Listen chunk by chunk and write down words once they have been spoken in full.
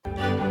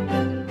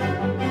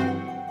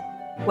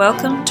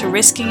Welcome to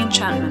Risking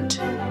Enchantment,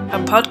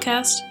 a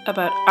podcast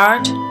about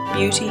art,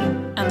 beauty,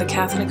 and the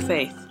Catholic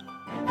faith.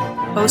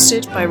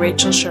 Hosted by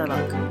Rachel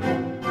Sherlock.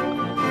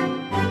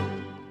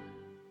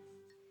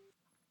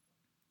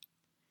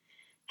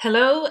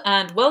 Hello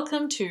and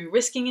welcome to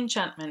Risking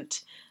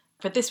Enchantment.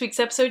 For this week's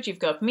episode, you've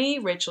got me,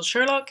 Rachel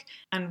Sherlock,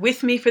 and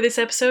with me for this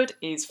episode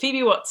is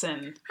Phoebe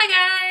Watson.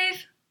 Hi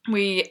guys!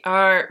 We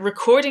are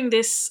recording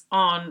this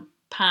on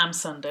Palm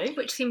Sunday.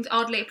 Which seems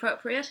oddly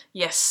appropriate.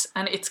 Yes,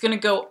 and it's going to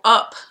go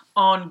up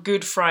on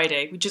Good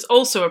Friday, which is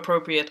also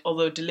appropriate,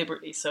 although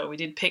deliberately so. We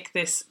did pick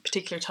this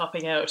particular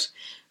topic out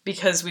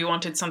because we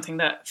wanted something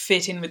that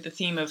fit in with the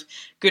theme of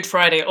Good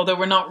Friday, although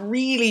we're not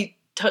really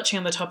touching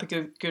on the topic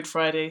of Good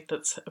Friday.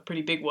 That's a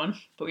pretty big one.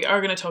 But we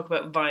are going to talk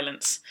about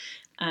violence,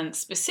 and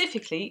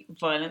specifically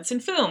violence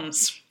in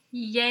films.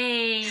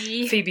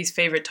 Yay! Phoebe's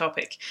favourite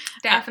topic.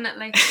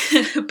 Definitely.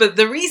 But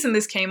the reason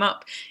this came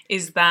up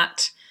is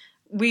that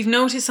we've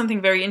noticed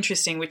something very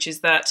interesting, which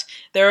is that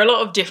there are a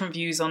lot of different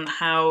views on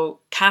how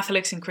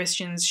Catholics and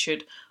Christians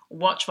should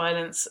watch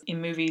violence in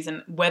movies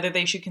and whether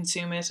they should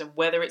consume it and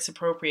whether it's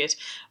appropriate.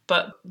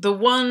 But the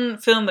one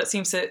film that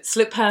seems to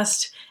slip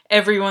past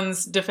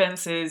everyone's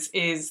defences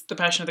is The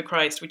Passion of the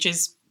Christ, which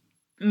is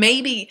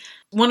maybe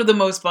one of the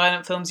most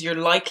violent films you're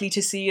likely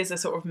to see as a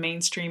sort of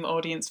mainstream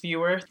audience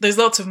viewer. There's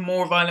lots of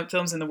more violent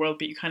films in the world,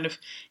 but you kind of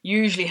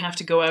usually have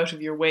to go out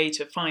of your way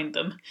to find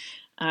them.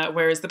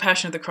 Whereas The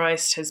Passion of the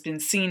Christ has been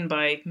seen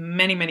by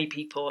many, many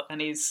people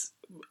and is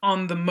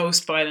on the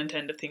most violent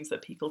end of things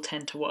that people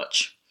tend to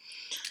watch.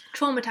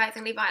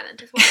 Traumatizingly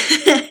violent as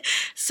well.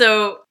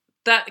 So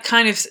that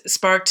kind of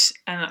sparked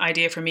an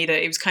idea for me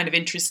that it was kind of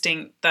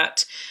interesting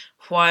that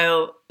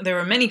while there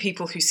are many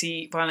people who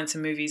see violence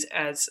in movies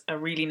as a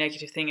really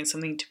negative thing and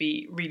something to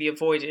be really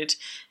avoided,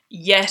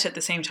 yet at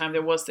the same time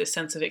there was this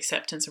sense of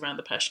acceptance around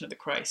The Passion of the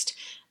Christ.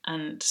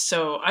 And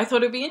so I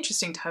thought it would be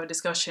interesting to have a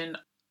discussion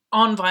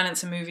on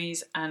violence in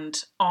movies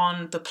and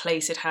on the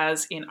place it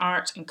has in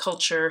art and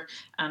culture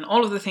and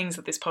all of the things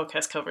that this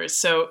podcast covers.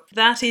 So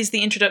that is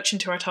the introduction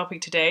to our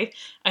topic today.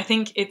 I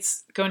think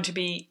it's going to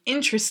be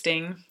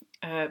interesting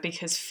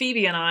because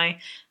Phoebe and I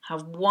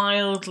have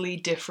wildly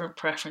different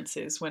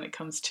preferences when it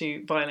comes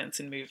to violence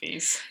in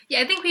movies.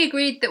 Yeah, I think we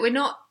agreed that we're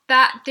not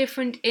that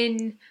different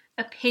in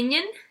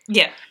opinion.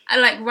 Yeah.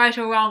 Like right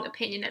or wrong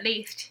opinion at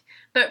least.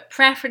 But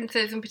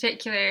preferences in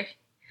particular,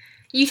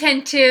 you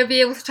tend to be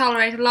able to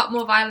tolerate a lot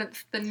more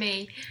violence than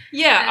me.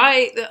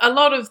 Yeah, a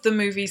lot of the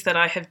movies that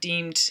I have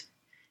deemed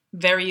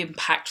very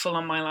impactful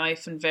on my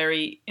life and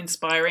very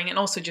inspiring and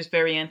also just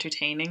very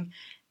entertaining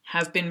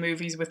have been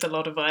movies with a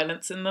lot of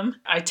violence in them.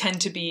 I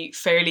tend to be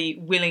fairly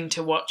willing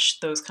to watch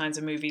those kinds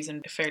of movies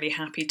and fairly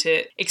happy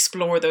to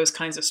explore those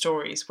kinds of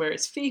stories,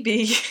 whereas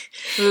Phoebe,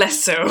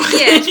 less so.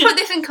 Yeah, to put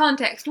this in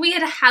context, we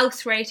had a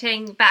house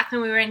rating back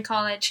when we were in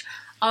college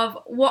of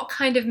what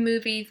kind of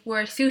movies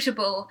were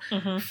suitable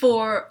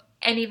for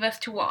any of us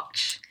to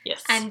watch.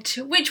 Yes. And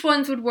which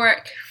ones would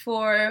work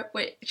for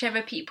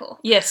whichever people.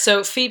 Yes,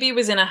 so Phoebe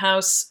was in a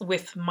house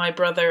with my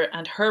brother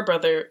and her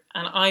brother,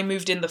 and I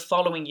moved in the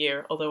following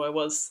year, although I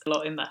was a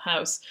lot in that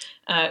house.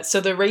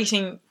 So the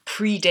rating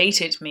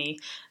predated me,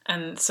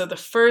 and so the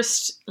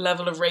first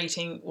level of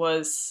rating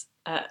was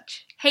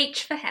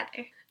H for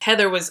Heather.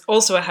 Heather was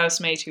also a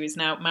housemate who is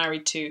now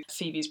married to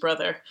Phoebe's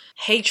brother.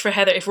 H for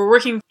Heather, if we're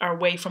working our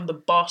way from the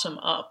bottom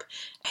up,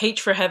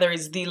 H for Heather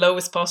is the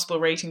lowest possible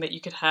rating that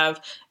you could have.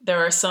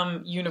 There are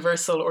some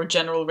universal or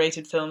general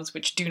rated films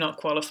which do not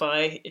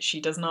qualify. She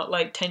does not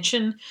like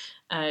tension.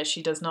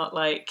 She does not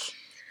like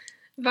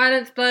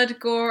violence, blood,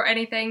 gore,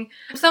 anything.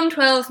 Some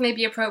 12s may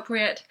be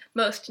appropriate,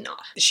 most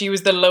not. She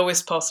was the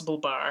lowest possible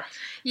bar.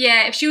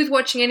 Yeah, if she was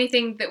watching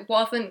anything that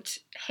wasn't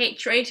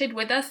H-rated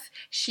with us,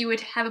 she would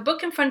have a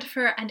book in front of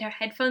her and her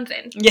headphones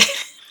in. Yeah.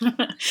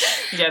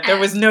 Yeah, there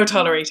was no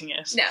tolerating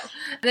it. No.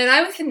 Then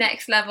I was the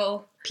next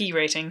level. P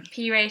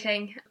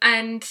rating.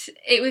 And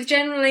it was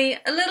generally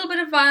a little bit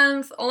of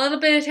violence, a little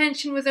bit of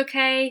tension was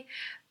okay,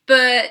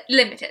 but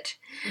limited.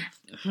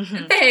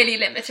 Fairly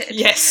limited.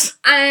 Yes.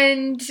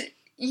 And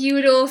you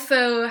would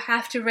also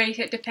have to rate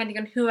it depending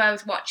on who I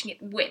was watching it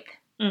with.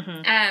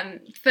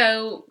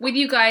 So with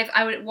you guys,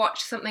 I would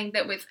watch something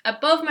that was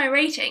above my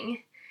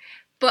rating,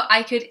 but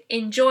I could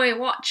enjoy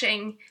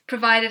watching,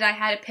 provided I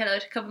had a pillow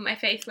to cover my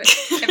face with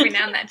every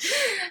now and then.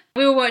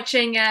 We were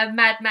watching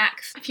Mad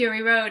Max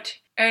Fury Road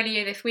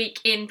earlier this week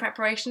in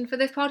preparation for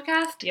this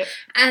podcast. Yep.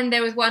 And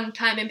there was one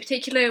time in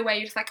particular where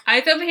you're just like,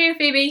 eyes over here,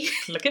 Phoebe.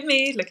 Look at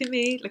me,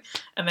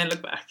 and then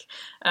look back.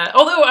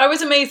 Although I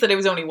was amazed that it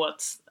was only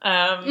once.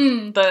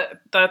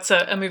 But that's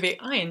a movie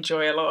I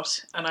enjoy a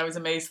lot, and I was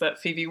amazed that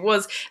Phoebe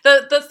was.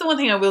 That's the one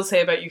thing I will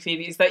say about you,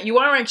 Phoebe, is that you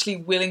are actually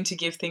willing to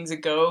give things a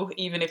go,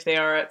 even if they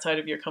are outside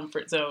of your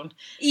comfort zone.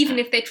 Even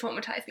if they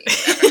traumatize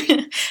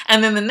me.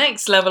 And then the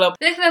next level up.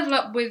 The next level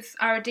up was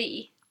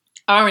RD.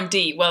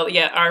 R&D, well,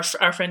 yeah,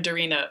 our friend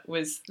Darina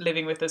was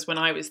living with us when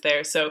I was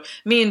there, so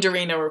me and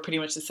Darina were pretty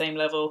much the same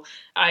level.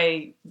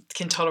 I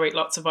can tolerate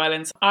lots of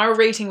violence. Our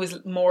rating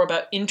was more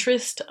about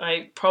interest.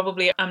 I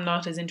probably am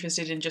not as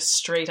interested in just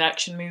straight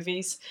action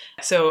movies.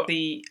 So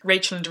the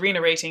Rachel and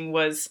Darina rating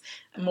was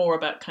more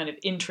about kind of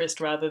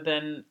interest rather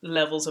than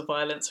levels of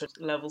violence or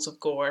levels of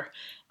gore.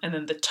 And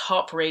then the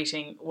top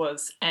rating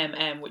was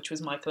MM, which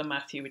was Michael and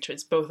Matthew, which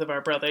was both of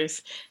our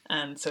brothers.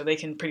 And so they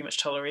can pretty much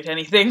tolerate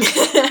anything.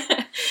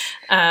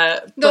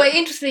 Though I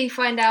interestingly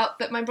find out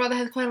that my brother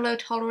has quite a low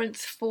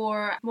tolerance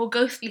for more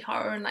ghostly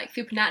horror and like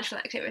supernatural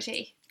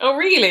activity. Oh,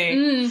 really?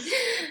 Mm.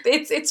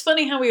 It's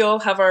funny how we all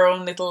have our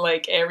own little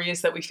like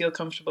areas that we feel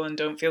comfortable and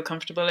don't feel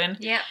comfortable in.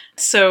 Yeah.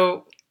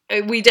 So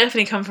we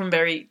definitely come from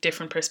very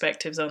different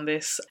perspectives on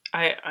this.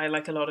 I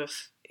like a lot of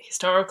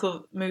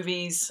historical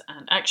movies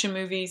and action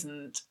movies,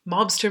 and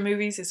mobster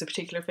movies is a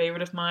particular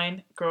favourite of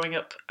mine. Growing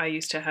up, I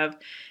used to have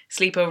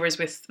sleepovers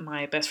with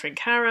my best friend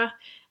Cara,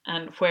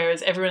 and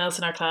whereas everyone else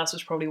in our class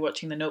was probably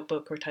watching The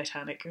Notebook or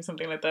Titanic or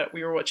something like that,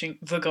 we were watching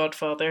The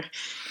Godfather.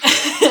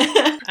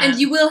 And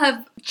you will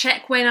have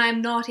check when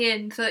I'm not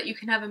in so that you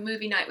can have a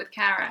movie night with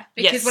Cara,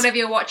 because yes. whatever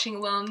you're watching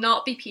will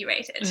not be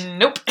P-rated.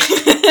 Nope.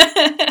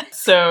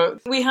 So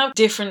we have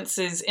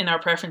differences in our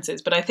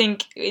preferences, but I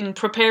think in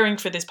preparing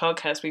for this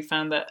podcast, we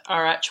found that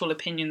our actual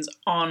opinions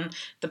on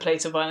the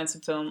place of violence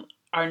in film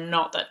are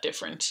not that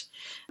different.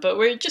 But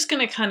we're just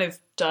going to kind of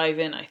dive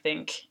in, I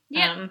think.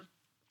 Yeah.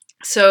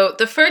 So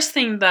the first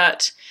thing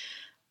that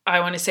I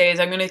want to say is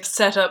I'm going to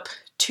set up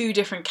two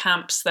different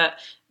camps that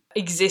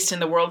exist in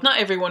the world. Not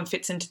everyone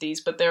fits into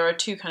these, but there are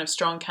two kind of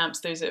strong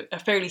camps. There's a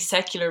fairly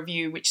secular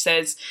view which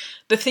says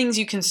the things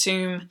you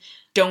consume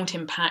don't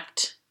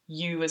impact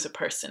you as a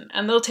person.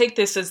 And they'll take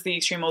this as the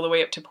extreme all the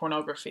way up to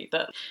pornography,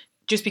 that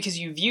just because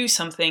you view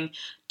something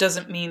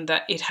doesn't mean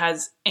that it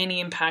has any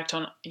impact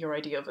on your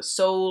idea of a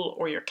soul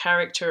or your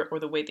character or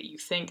the way that you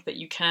think, that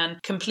you can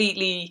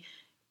completely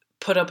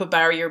put up a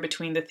barrier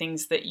between the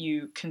things that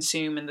you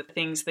consume and the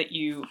things that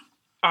you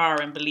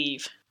are and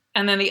believe.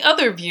 And then the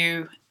other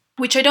view,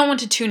 which I don't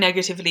want to too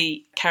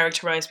negatively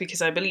characterize,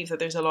 because I believe that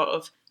there's a lot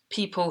of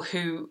people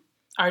who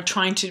are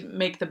trying to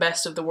make the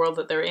best of the world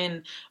that they're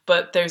in,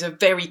 but there's a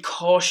very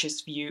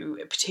cautious view,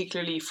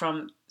 particularly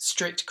from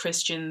strict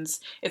Christians.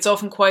 It's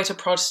often quite a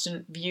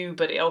Protestant view,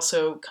 but it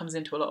also comes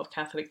into a lot of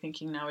Catholic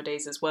thinking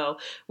nowadays as well,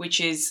 which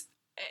is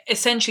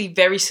essentially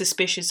very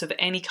suspicious of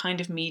any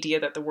kind of media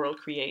that the world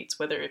creates,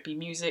 whether it be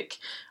music,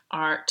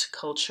 art,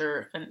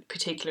 culture, and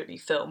particularly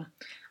film.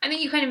 I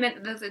think you kind of meant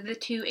that those are the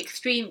two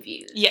extreme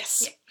views.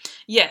 Yes.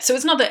 Yeah, so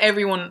it's not that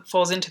everyone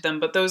falls into them,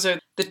 but those are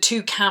the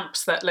two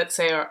camps that, let's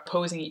say, are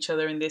opposing each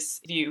other in this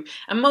view.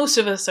 And most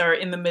of us are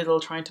in the middle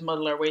trying to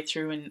muddle our way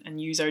through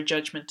and use our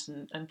judgment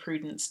and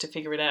prudence to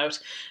figure it out.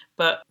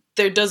 But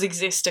there does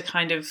exist a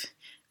kind of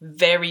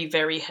very,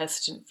 very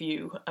hesitant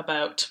view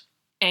about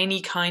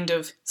any kind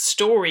of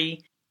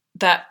story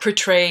that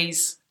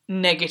portrays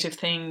negative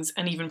things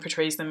and even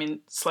portrays them in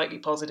slightly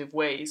positive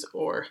ways,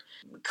 or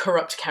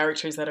corrupt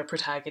characters that are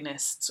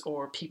protagonists,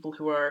 or people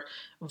who are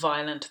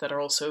violent that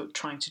are also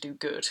trying to do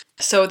good.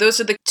 So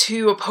those are the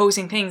two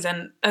opposing things,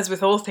 and as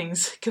with all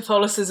things,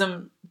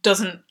 Catholicism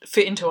doesn't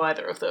fit into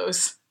either of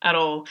those at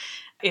all.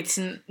 It's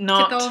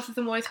not...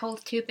 Catholicism always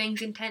holds two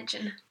things in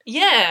tension.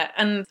 Yeah,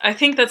 and I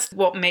think that's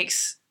what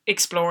makes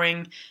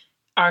exploring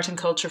art and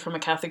culture from a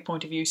Catholic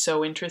point of view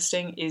so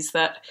interesting, is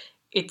that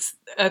it's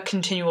a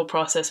continual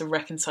process of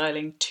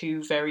reconciling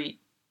two very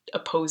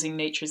opposing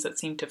natures that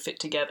seem to fit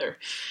together.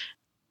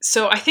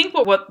 So I think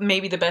what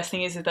maybe the best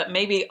thing is that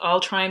maybe I'll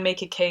try and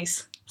make a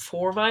case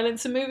for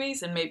violence in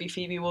movies, and maybe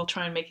Phoebe will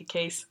try and make a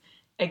case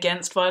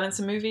against violence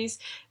in movies.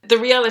 The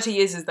reality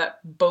is that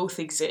both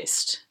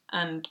exist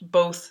and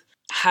both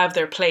have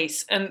their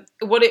place. And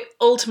what it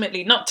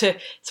ultimately, not to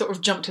sort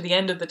of jump to the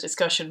end of the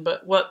discussion,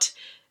 but what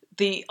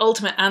the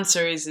ultimate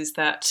answer is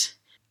that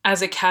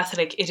as a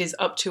Catholic, it is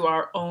up to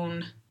our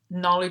own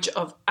knowledge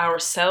of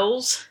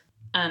ourselves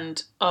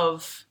and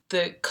of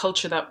the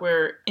culture that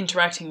we're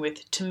interacting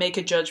with to make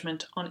a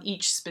judgment on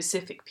each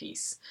specific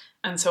piece.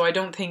 And so I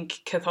don't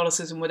think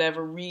Catholicism would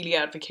ever really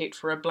advocate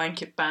for a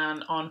blanket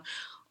ban on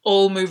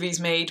all movies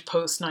made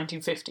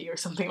post-1950 or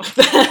something like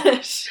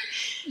that.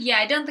 Yeah,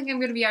 I don't think I'm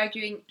going to be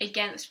arguing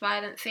against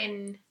violence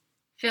in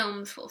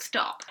films full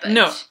stop, but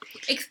no.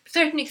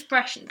 Certain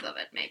expressions of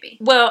it, maybe.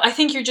 Well, I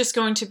think you're just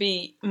going to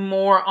be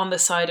more on the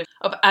side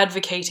of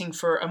advocating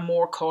for a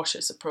more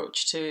cautious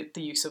approach to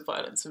the use of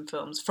violence in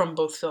films from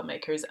both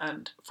filmmakers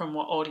and from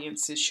what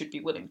audiences should be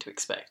willing to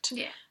expect.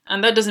 Yeah.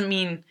 And that doesn't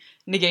mean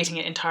negating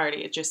it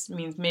entirely. It just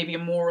means maybe a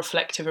more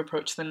reflective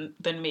approach than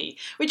me,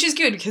 which is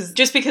good, because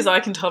just because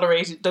I can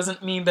tolerate it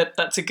doesn't mean that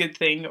that's a good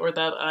thing or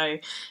that I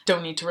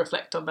don't need to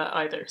reflect on that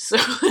either. So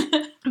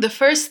the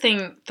first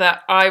thing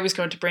that I was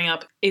going to bring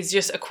up is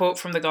just a quote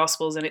from the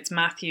Gospels, and it's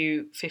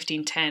Matthew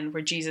 15:10,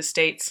 where Jesus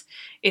states,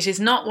 "It is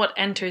not what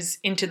enters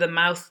into the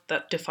mouth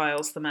that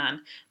defiles the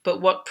man,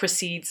 but what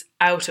proceeds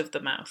out of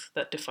the mouth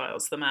that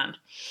defiles the man."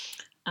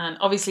 And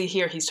obviously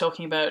here he's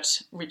talking about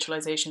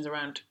ritualizations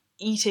around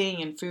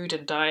eating and food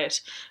and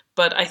diet.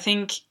 But I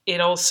think it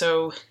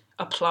also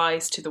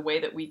applies to the way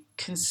that we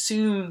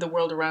consume the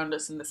world around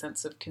us in the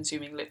sense of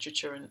consuming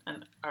literature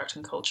and art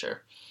and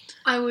culture.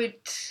 I would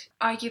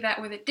argue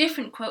that with a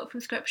different quote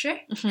from Scripture,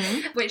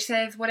 which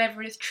says,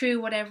 whatever is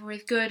true, whatever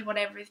is good,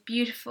 whatever is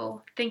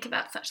beautiful, think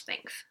about such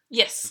things.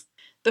 Yes.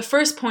 The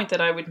first point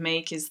that I would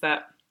make is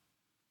that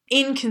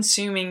in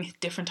consuming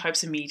different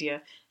types of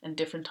media and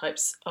different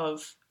types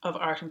of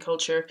art and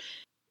culture,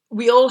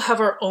 we all have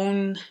our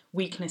own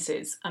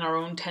weaknesses and our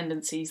own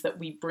tendencies that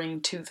we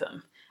bring to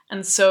them.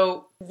 And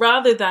so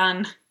rather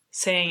than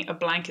saying a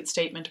blanket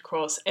statement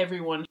across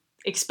everyone,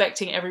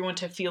 expecting everyone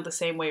to feel the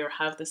same way or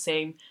have the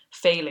same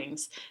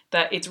failings,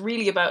 that it's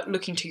really about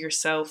looking to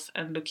yourself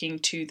and looking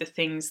to the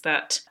things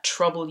that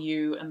trouble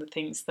you and the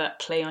things that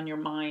play on your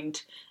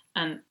mind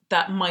and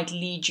that might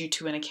lead you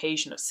to an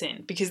occasion of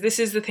sin. Because this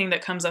is the thing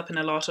that comes up in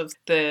a lot of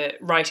the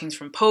writings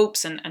from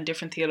popes and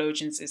different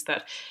theologians, is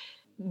that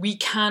we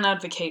can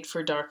advocate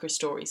for darker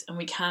stories and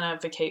we can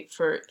advocate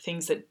for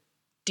things that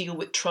deal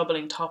with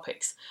troubling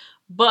topics,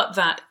 but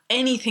that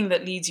anything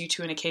that leads you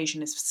to an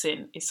occasion of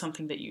sin is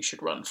something that you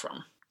should run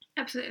from.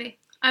 Absolutely.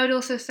 I would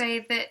also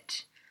say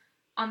that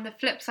on the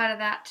flip side of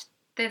that,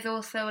 there's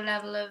also a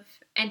level of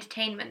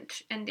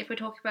entertainment. And if we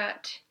talk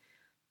about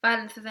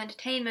violence as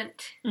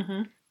entertainment,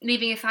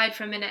 leaving aside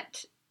for a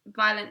minute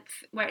violence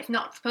where it's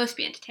not supposed to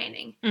be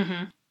entertaining,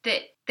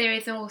 that there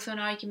is also an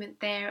argument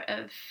there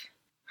of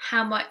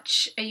how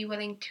much are you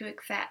willing to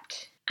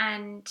accept,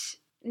 and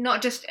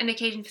not just an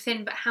occasion for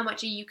sin, but how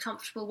much are you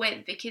comfortable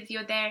with, because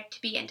you're there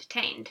to be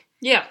entertained.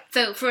 Yeah.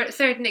 So for a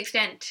certain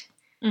extent,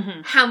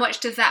 how much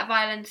does that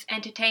violence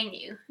entertain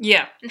you?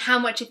 Yeah. And how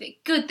much is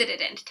it good that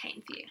it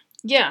entertains you?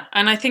 Yeah,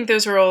 and I think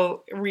those are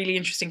all really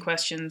interesting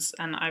questions,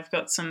 and I've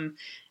got some...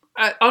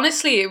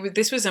 honestly,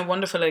 this was a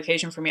wonderful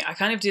occasion for me. I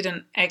kind of did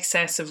an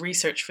excess of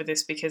research for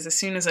this because as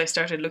soon as I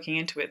started looking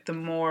into it, the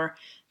more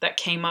that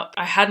came up.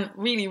 I hadn't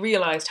really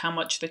realised how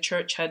much the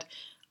church had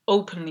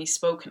openly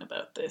spoken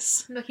about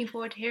this. I'm looking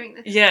forward to hearing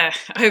this. Yeah,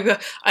 I've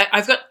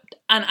got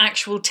an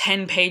actual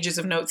 10 pages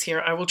of notes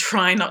here. I will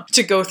try not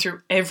to go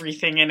through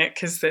everything in it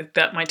because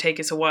that might take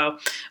us a while.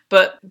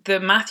 But the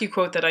Matthew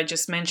quote that I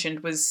just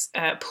mentioned was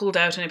pulled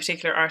out in a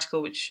particular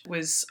article which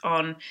was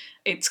on,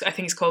 I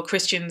think it's called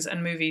Christians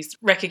and Movies,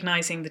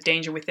 Recognizing the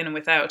Danger Within and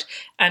Without.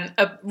 And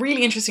a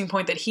really interesting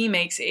point that he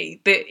makes, he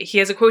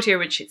has a quote here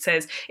which it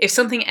says, "If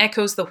something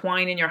echoes the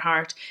whine in your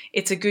heart,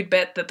 it's a good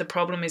bet that the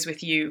problem is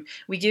with you.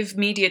 We give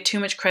media too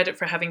much credit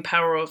for having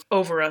power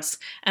over us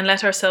and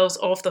let ourselves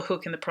off the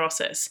hook in the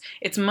process.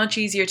 It's much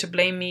easier to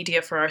blame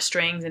media for our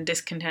strayings and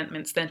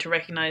discontentments than to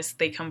recognize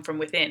they come from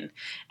within."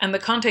 And the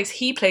context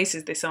he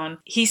places this on,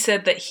 he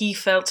said that he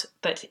felt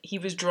that he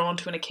was drawn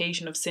to an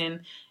occasion of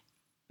sin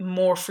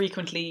more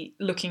frequently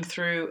looking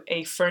through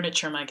a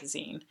furniture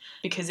magazine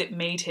because it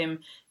made him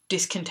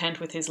discontent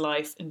with his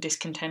life and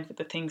discontent with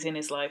the things in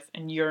his life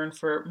and yearn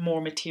for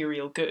more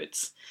material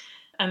goods.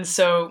 And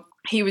so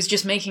he was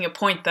just making a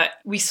point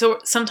that we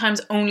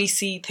sometimes only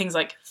see things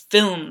like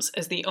films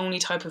as the only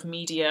type of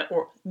media,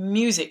 or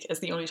music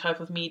as the only type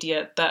of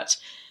media that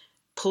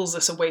pulls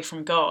us away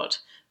from God.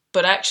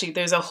 But actually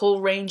there's a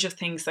whole range of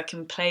things that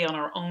can play on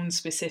our own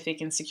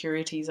specific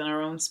insecurities and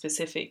our own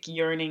specific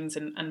yearnings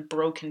and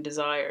broken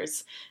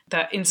desires,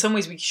 that in some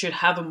ways we should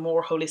have a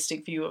more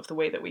holistic view of the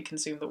way that we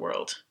consume the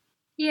world.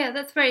 Yeah,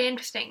 that's very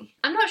interesting.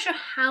 I'm not sure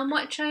how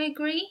much I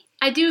agree.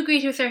 I do agree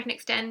to a certain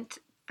extent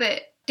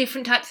that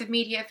different types of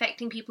media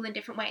affecting people in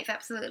different ways,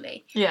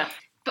 absolutely. Yeah.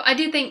 But I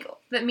do think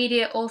that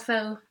media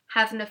also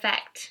has an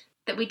effect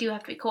that we do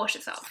have to be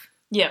cautious of.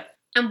 Yeah.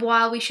 And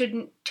while we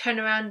shouldn't turn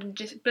around and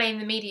just blame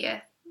the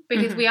media,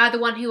 because we are the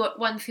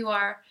ones who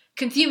are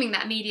consuming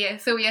that media,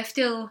 so we are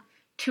still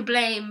to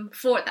blame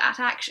for that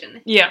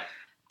action. Yeah.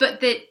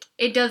 But that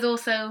it does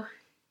also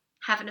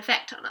have an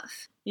effect on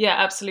us. Yeah,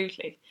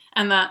 absolutely.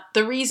 And that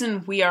the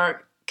reason we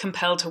are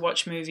compelled to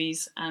watch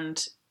movies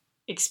and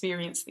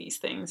experience these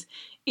things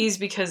is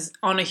because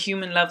on a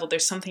human level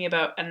there's something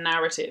about a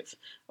narrative,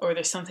 or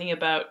there's something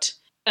about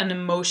an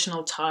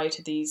emotional tie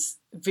to these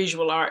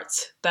visual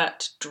arts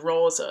that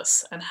draws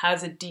us and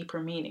has a deeper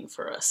meaning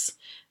for us.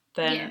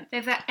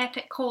 There's that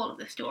epic call of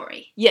the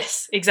story.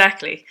 Yes,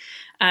 exactly.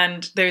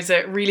 And there's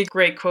a really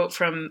great quote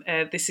from,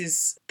 this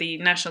is the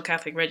National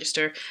Catholic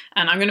Register,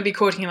 and I'm going to be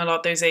quoting him a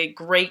lot. There's a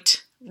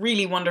great,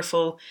 really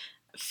wonderful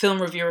film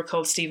reviewer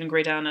called Stephen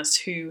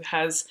Greydanis who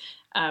has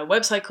a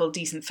website called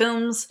Decent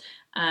Films,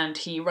 and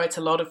he writes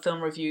a lot of film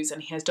reviews,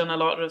 and he has done a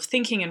lot of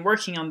thinking and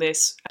working on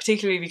this,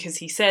 particularly because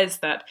he says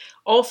that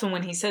often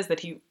when he says that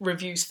he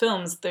reviews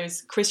films,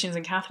 there's Christians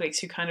and Catholics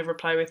who kind of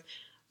reply with,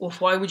 well,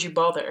 why would you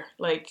bother?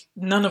 Like,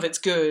 none of it's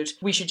good.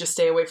 We should just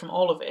stay away from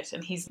all of it.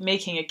 And he's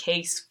making a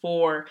case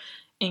for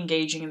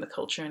engaging in the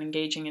culture and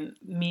engaging in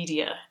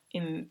media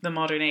in the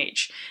modern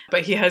age.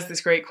 But he has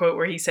this great quote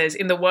where he says,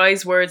 "In the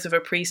wise words of a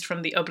priest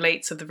from the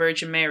Oblates of the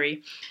Virgin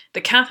Mary, the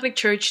Catholic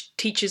Church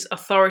teaches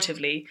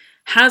authoritatively,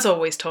 has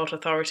always taught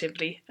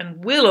authoritatively,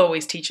 and will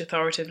always teach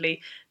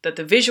authoritatively that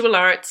the visual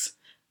arts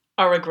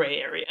are a grey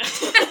area."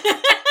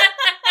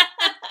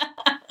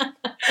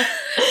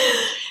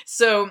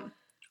 So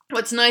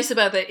what's nice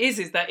about that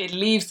is that it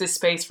leaves this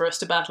space for us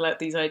to battle out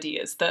these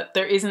ideas, that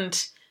there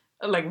isn't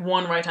like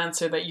one right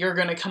answer, that you're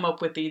going to come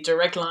up with the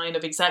direct line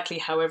of exactly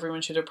how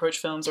everyone should approach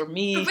films, or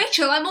me. But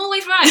Rachel, I'm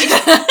always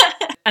right.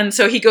 And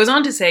so he goes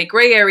on to say,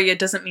 grey area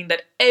doesn't mean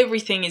that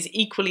everything is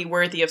equally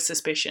worthy of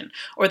suspicion,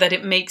 or that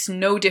it makes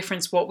no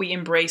difference what we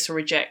embrace or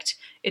reject.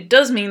 It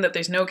does mean that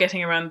there's no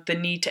getting around the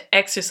need to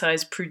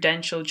exercise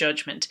prudential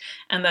judgment,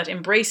 and that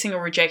embracing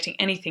or rejecting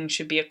anything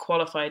should be a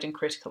qualified and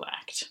critical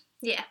act.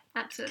 Yeah,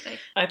 absolutely.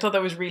 I thought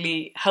that was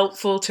really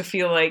helpful to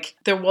feel like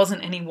there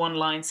wasn't any one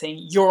line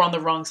saying you're on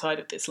the wrong side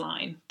of this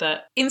line.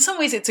 That in some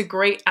ways it's a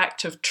great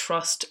act of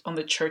trust on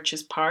the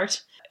church's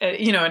part.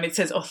 And it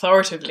says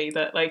authoritatively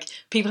that like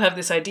people have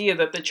this idea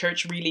that the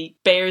church really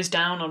bears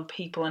down on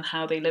people and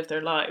how they live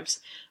their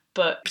lives.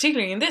 But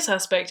particularly in this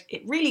aspect,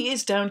 it really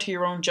is down to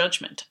your own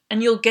judgment.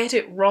 And you'll get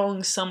it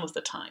wrong some of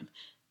the time.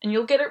 And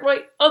you'll get it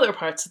right other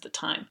parts of the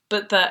time.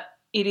 But that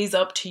it is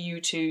up to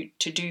you to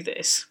do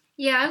this.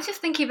 Yeah, I was just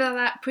thinking about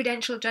that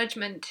prudential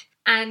judgment,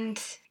 and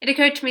it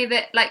occurred to me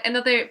that, like,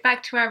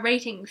 back to our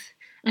ratings,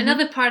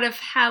 another part of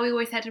how we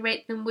always had to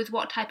rate them was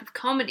what type of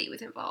comedy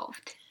was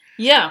involved.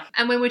 Yeah.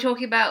 And when we're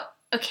talking about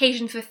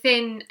occasions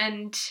within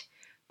and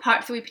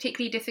parts that we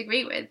particularly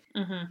disagree with,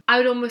 I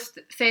would almost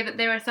say that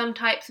there are some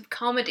types of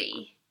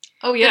comedy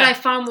that I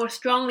far more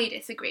strongly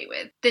disagree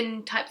with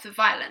than types of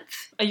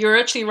violence. You're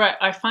actually right.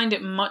 I find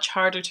it much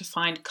harder to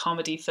find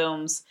comedy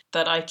films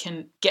that I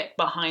can get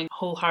behind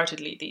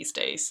wholeheartedly these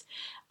days.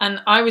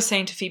 And I was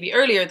saying to Phoebe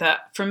earlier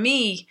that for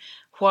me,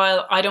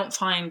 while I don't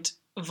find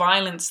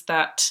violence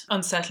that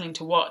unsettling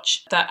to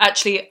watch, that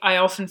actually I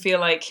often feel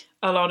like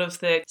a lot of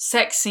the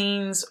sex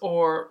scenes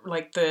or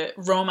like the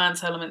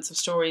romance elements of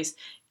stories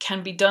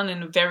can be done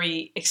in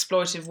very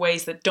exploitative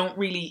ways that don't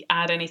really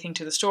add anything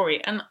to the story.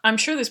 And I'm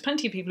sure there's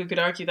plenty of people who could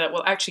argue that,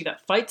 well, actually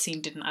that fight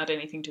scene didn't add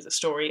anything to the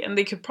story, and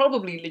they could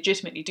probably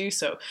legitimately do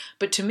so.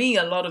 But to me,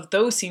 a lot of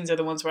those scenes are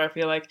the ones where I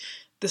feel like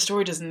the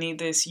story doesn't need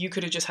this. You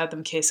could have just had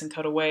them kiss and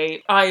cut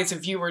away. I, as a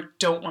viewer,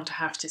 don't want to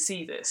have to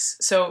see this.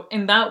 So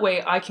in that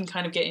way, I can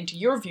kind of get into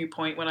your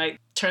viewpoint when I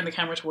turn the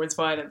camera towards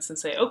violence and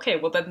say, okay,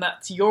 well then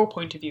that's your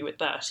point of view with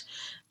that.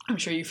 I'm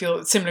sure you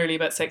feel similarly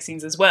about sex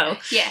scenes as well.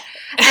 Yeah.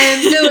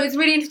 No, it's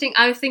really interesting.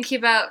 I was thinking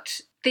about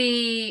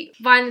the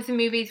violence in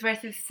movies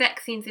versus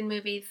sex scenes in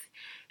movies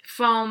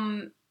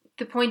from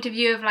the point of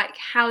view of like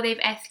how they've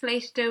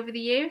escalated over the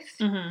years.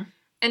 Mm-hmm.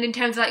 And in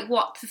terms of like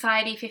what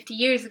society 50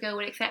 years ago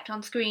would accept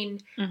on screen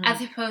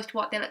as opposed to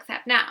what they'll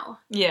accept now.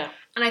 Yeah.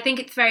 And I think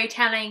it's very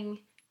telling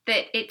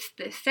that it's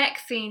the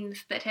sex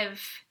scenes that have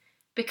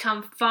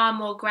become far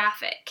more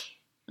graphic.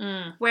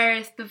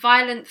 Whereas the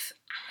violence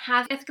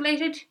has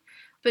escalated,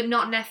 but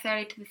not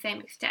necessarily to the same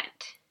extent.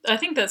 I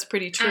think that's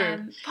pretty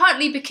true.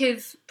 Partly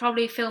because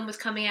probably film was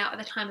coming out at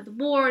the time of the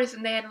wars,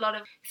 and they had a lot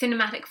of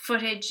cinematic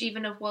footage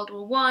even of World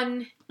War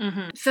I.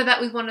 So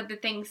that was one of the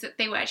things that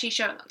they were actually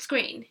showing on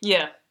screen.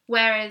 Yeah.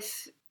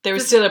 Whereas there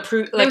was still a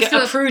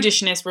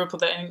prudishness, we'll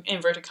put that in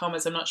inverted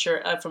commas, I'm not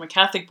sure, from a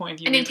Catholic point of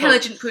view. An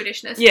intelligent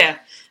prudishness. Yeah,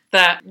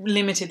 that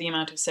limited the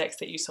amount of sex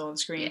that you saw on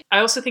screen. Yeah. I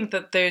also think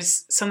that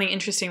there's something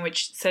interesting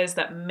which says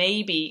that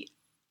maybe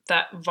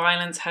that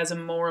violence has a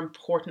more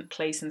important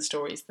place in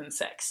stories than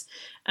sex.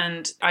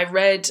 And I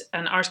read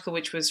an article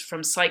which was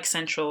from Psych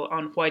Central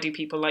on why do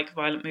people like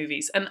violent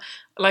movies. And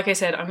like I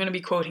said, I'm going to be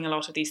quoting a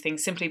lot of these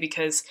things simply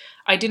because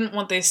I didn't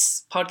want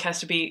this podcast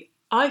to be,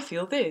 I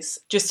feel this,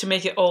 just to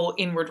make it all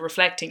inward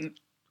reflecting.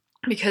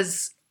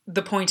 Because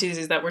the point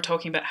is that we're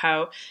talking about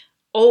how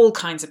all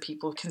kinds of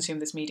people consume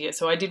this media.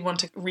 So I did want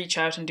to reach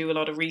out and do a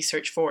lot of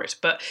research for it.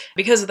 But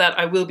because of that,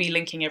 I will be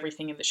linking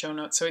everything in the show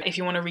notes. So if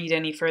you want to read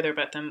any further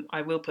about them,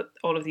 I will put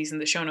all of these in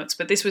the show notes.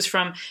 But this was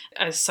from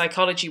a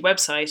psychology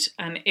website,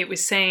 and it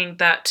was saying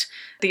that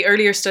the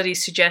earlier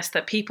studies suggest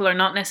that people are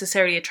not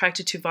necessarily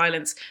attracted to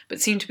violence,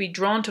 but seem to be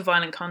drawn to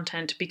violent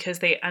content because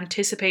they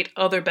anticipate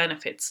other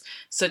benefits,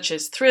 such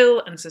as thrill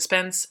and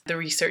suspense, the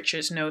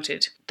researchers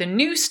noted. The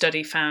new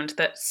study found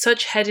that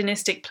such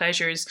hedonistic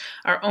pleasures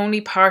are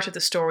only part of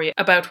the story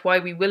about why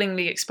we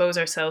willingly expose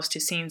ourselves to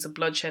scenes of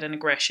bloodshed and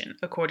aggression,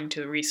 according to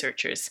the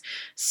researchers.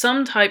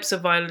 Some types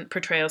of violent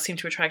portrayal seem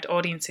to attract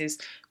audiences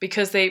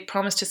because they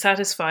promise to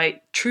satisfy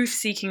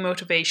truth-seeking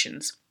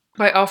motivations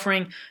by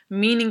offering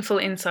meaningful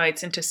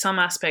insights into some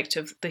aspect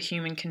of the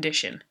human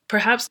condition.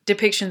 Perhaps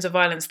depictions of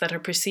violence that are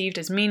perceived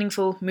as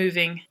meaningful,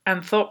 moving,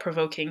 and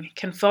thought-provoking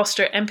can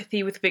foster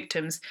empathy with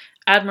victims,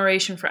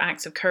 admiration for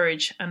acts of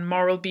courage, and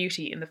moral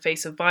beauty in the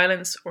face of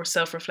violence or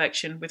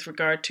self-reflection with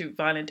regard to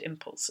violent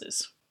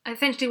impulses.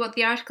 Essentially what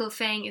the article is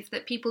saying is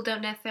that people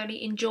don't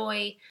necessarily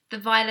enjoy the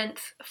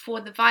violence for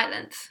the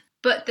violence,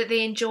 but that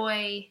they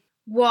enjoy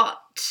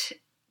what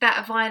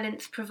that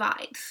violence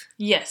provides.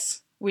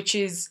 Yes, which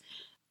is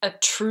a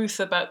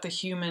truth about the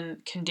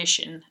human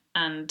condition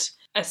and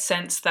a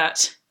sense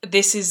that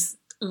this is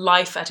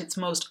life at its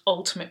most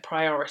ultimate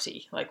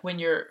priority. Like when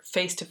you're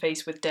face to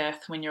face with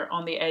death, when you're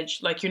on the edge,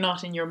 like you're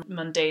not in your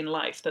mundane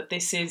life, that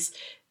this is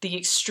the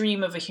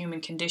extreme of a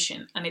human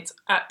condition, and it's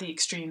at the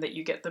extreme that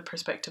you get the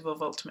perspective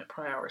of ultimate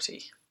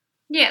priority.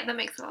 Yeah, that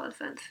makes a lot of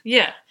sense.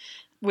 Yeah,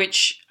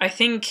 which I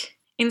think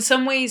in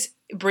some ways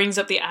brings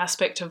up the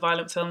aspect of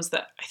violent films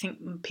that I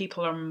think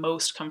people are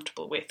most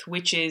comfortable with,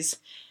 which is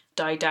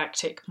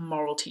didactic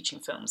moral teaching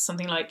films.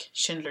 Something like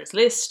Schindler's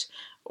List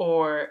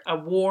or a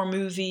war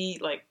movie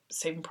like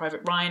Saving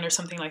Private Ryan or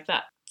something like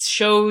that. It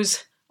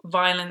shows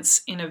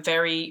violence in a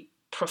very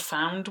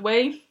profound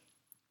way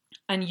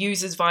and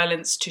uses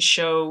violence to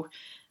show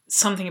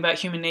something about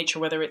human nature,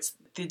 whether it's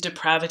the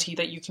depravity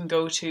that you can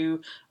go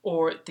to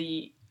or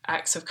the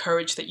acts of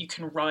courage that you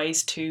can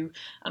rise to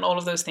and all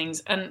of those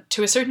things. And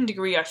to a certain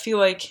degree, I feel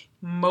like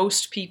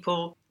most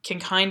people can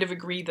kind of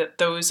agree that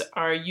those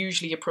are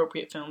usually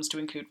appropriate films to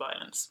include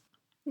violence.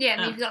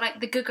 Yeah, and you've got like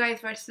the good guys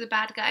versus the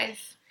bad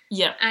guys.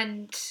 Yeah.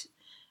 And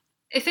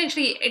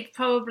essentially it's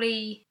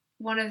probably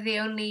one of the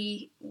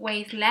only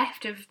ways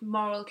left of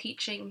moral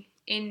teaching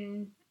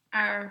in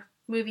our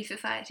movie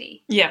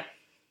society. Yeah.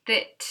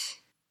 That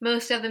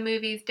most other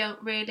movies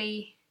don't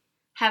really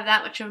have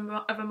that much of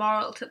a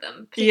moral to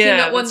them. Particularly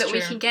not one that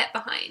we can get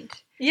behind.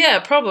 Yeah,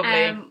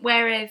 probably.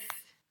 Whereas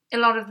a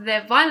lot of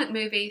the violent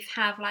movies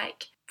have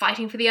like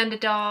fighting for the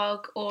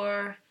underdog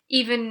or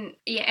even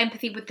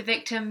empathy with the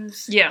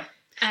victims. Yeah.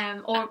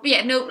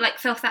 Like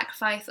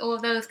self-sacrifice, all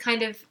of those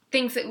kind of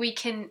things that we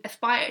can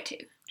aspire to.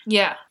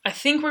 Yeah, I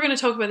think we're going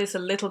to talk about this a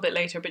little bit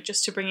later, but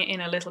just to bring it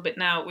in a little bit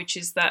now, which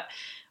is that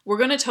we're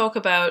going to talk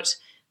about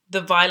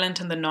the violent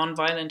and the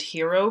non-violent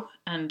hero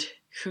and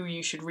who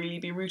you should really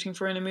be rooting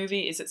for in a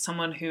movie. Is it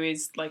someone who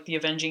is like the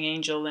avenging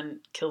angel and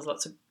kills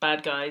lots of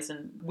bad guys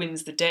and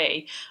wins the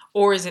day?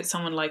 Or is it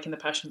someone like in The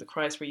Passion of the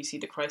Christ where you see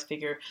the Christ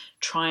figure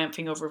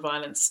triumphing over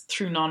violence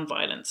through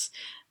non-violence?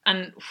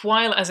 And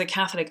while as a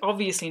Catholic,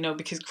 obviously no,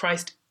 because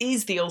Christ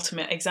is the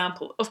ultimate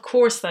example. Of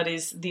course that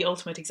is the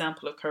ultimate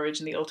example of courage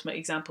and the ultimate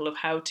example of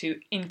how to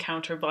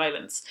encounter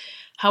violence.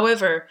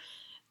 However,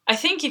 I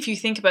think if you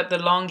think about the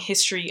long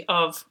history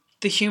of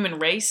the human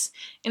race,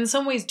 in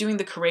some ways doing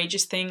the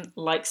courageous thing,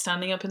 like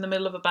standing up in the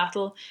middle of a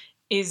battle,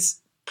 is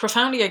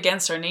profoundly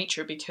against our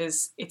nature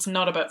because it's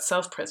not about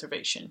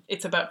self-preservation.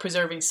 It's about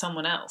preserving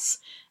someone else.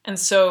 And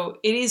so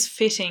it is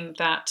fitting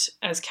that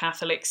as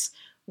Catholics,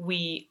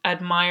 we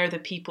admire the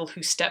people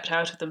who stepped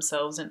out of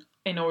themselves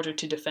in order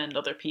to defend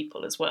other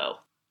people as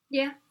well.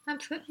 Yeah,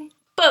 absolutely.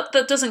 But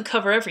that doesn't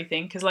cover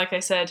everything, because like I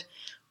said,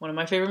 one of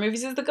my favourite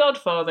movies is The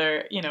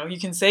Godfather. You know, you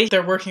can say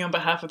they're working on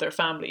behalf of their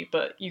family,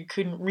 but you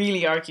couldn't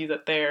really argue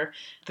that they're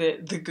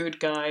the good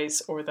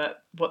guys or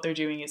that what they're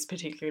doing is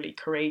particularly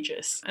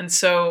courageous. And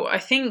so I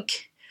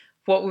think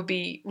what would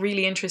be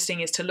really interesting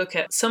is to look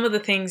at some of the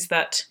things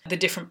that the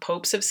different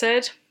popes have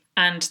said.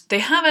 And they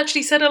have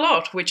actually said a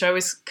lot, which I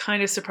was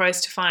kind of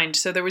surprised to find.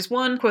 So there was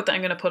one quote that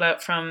I'm going to pull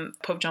out from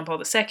Pope John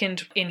Paul II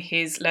in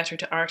his letter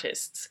to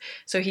artists.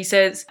 So he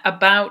says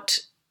about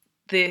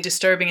the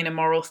disturbing and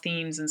immoral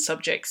themes and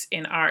subjects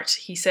in art.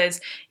 He says,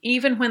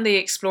 even when they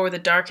explore the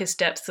darkest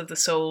depths of the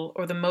soul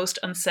or the most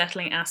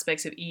unsettling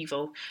aspects of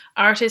evil,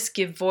 artists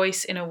give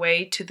voice in a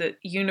way to the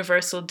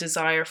universal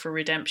desire for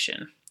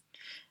redemption.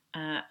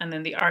 And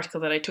then the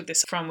article that I took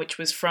this from, which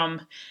was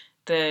from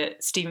the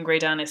Stephen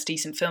Greydanis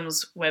Decent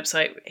Films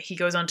website, he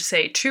goes on to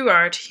say, true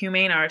art,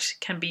 humane art,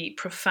 can be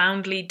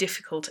profoundly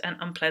difficult and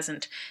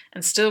unpleasant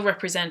and still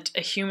represent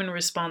a human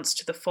response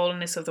to the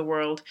fallenness of the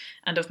world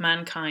and of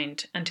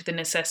mankind and to the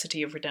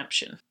necessity of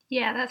redemption.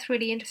 Yeah, that's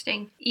really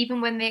interesting.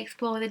 Even when they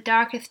explore the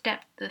darkest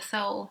depth of the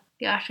soul,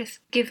 the artist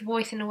gives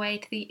voice in a way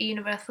to the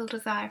universal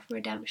desire for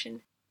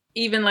redemption.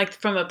 Even like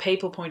from a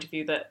papal point of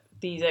view, that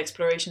these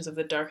explorations of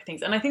the darker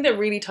things, and I think that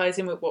really ties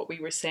in with what we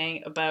were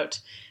saying about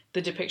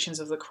the depictions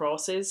of the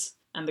crosses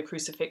and the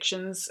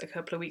crucifixions a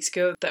couple of weeks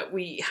ago, that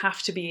we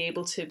have to be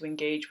able to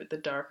engage with the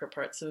darker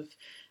parts of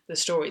the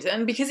stories.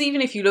 And because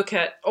even if you look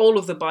at all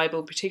of the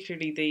Bible,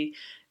 particularly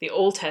the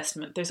Old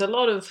Testament, there's a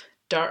lot of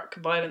dark,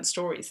 violent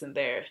stories in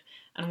there.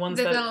 And ones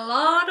there's a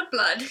lot of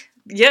blood.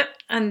 Yeah,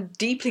 and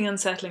deeply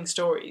unsettling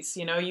stories.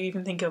 You know, you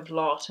even think of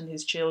Lot and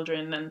his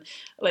children, and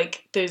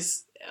like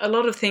there's a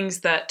lot of things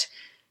that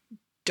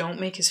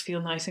don't make us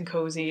feel nice and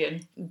cozy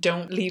and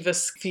don't leave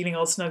us feeling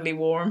all snugly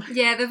warm.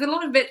 Yeah, there's a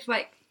lot of bits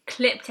like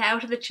clipped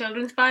out of the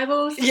children's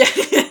Bibles. Yeah.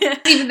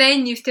 Even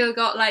then you still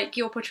got like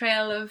your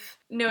portrayal of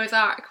Noah's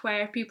Ark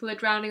where people are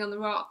drowning on the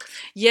rocks.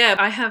 Yeah,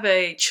 I have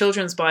a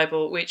children's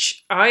Bible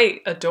which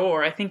I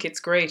adore. I think it's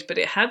great, but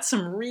it had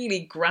some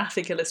really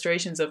graphic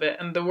illustrations of it,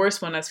 and the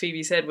worst one, as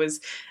Phoebe said,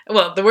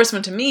 the worst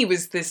one to me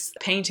was this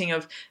painting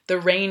of the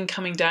rain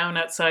coming down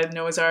outside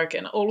Noah's Ark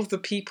and all of the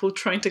people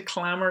trying to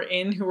clamber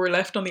in who were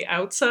left on the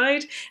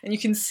outside, and you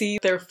can see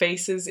their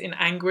faces in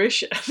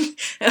anguish.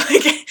 And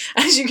like,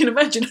 as you can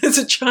imagine, as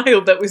a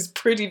child, that was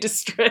pretty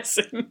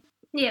distressing.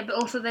 Yeah, but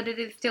also that it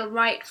is still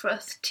right for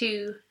us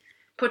to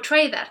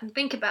portray that and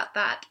think about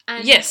that.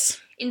 And yes,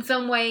 in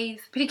some ways,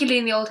 particularly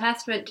in the Old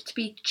Testament, to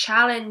be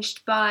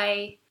challenged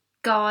by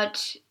God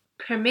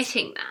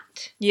permitting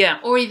that. Yeah.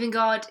 Or even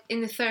God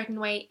in a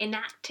certain way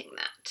enacting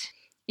that.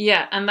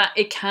 Yeah, and that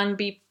it can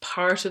be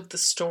part of the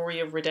story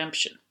of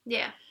redemption.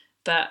 Yeah.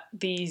 That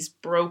these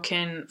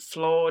broken,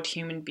 flawed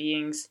human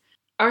beings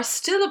are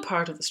still a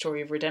part of the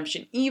story of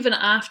redemption, even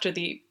after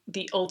the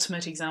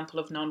ultimate example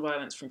of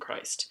nonviolence from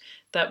Christ.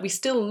 That we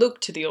still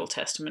look to the Old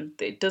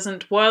Testament. It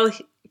doesn't, while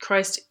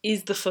Christ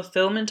is the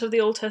fulfillment of the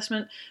Old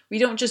Testament, we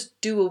don't just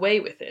do away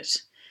with it.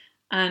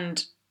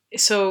 And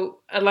so,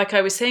 like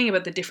I was saying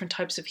about the different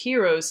types of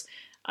heroes,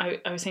 I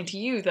was saying to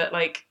you that,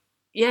 like,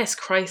 yes,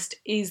 Christ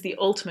is the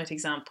ultimate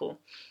example.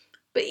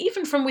 But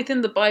even from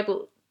within the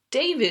Bible,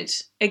 David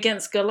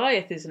against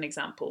Goliath is an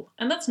example.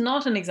 And that's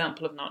not an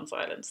example of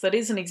nonviolence. That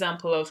is an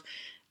example of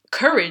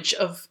courage,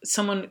 of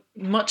someone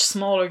much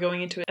smaller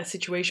going into a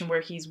situation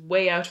where he's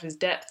way out of his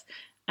depth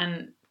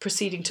and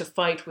proceeding to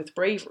fight with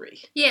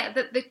bravery. Yeah,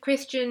 the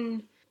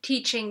Christian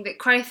teaching, that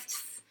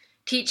Christ's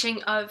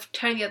teaching of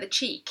turn the other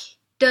cheek,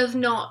 does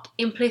not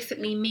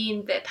implicitly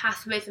mean that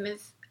pacifism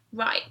is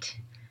right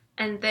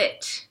and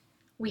that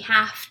we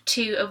have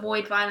to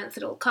avoid violence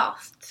at all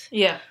costs.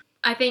 Yeah.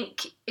 I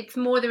think it's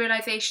more the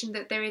realisation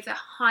that there is a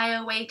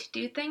higher way to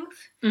do things.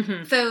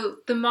 Mm-hmm. So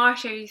the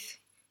martyrs,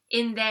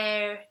 in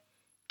their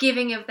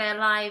giving of their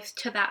lives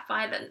to that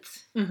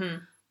violence, mm-hmm.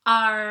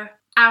 are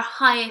our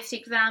highest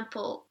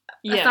example,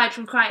 aside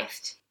from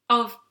Christ,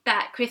 of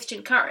that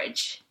Christian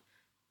courage.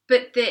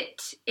 But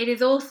that it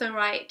is also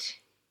right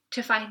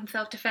to fight in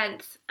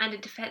self-defence and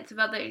in defence of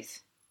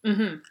others.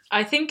 Mm-hmm.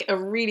 I think a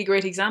really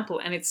great example,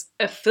 and it's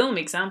a film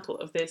example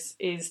of this,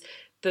 is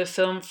the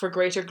film For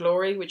Greater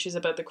Glory, which is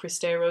about the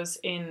Cristeros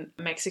in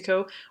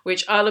Mexico,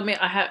 which I'll admit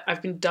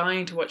I've been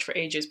dying to watch for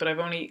ages, but I've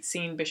only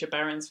seen Bishop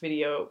Barron's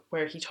video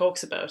where he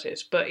talks about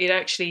it. But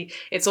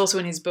it's also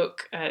in his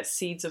book,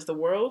 Seeds of the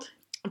World.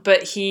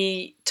 But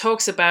he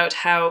talks about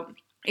how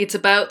it's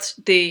about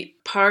the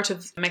part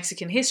of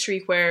Mexican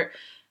history where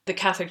the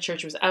Catholic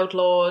Church was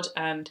outlawed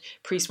and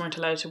priests weren't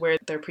allowed to wear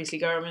their priestly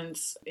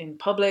garments in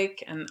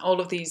public, and all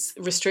of these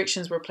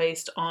restrictions were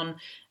placed on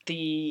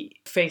the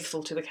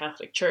faithful to the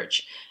Catholic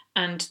Church.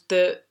 And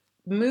the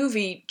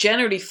movie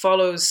generally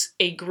follows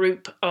a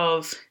group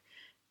of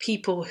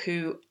people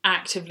who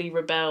actively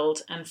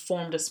rebelled and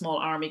formed a small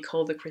army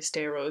called the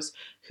Cristeros,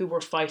 who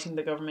were fighting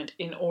the government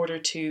in order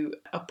to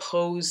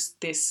oppose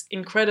this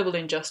incredible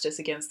injustice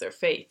against their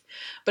faith.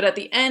 But at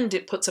the end,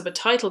 it puts up a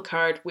title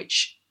card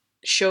which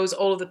shows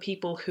all of the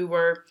people who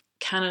were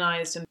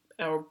canonized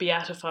or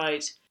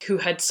beatified who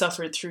had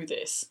suffered through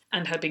this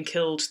and had been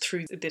killed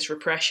through this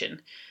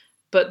repression.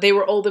 But they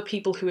were all the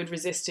people who had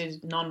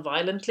resisted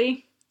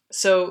non-violently.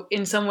 So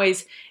in some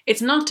ways,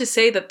 it's not to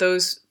say that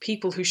those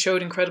people who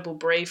showed incredible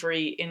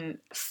bravery in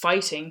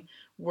fighting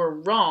were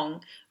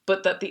wrong,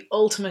 but that the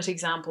ultimate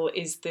example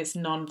is this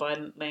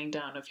non-violent laying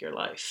down of your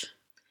life.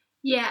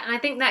 Yeah, and I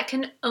think that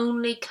can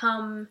only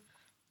come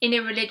in a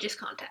religious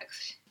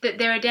context. That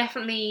there are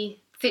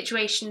definitely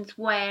situations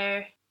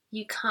where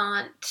you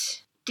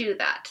can't do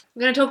that. I'm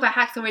going to talk about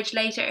Hacksaw Ridge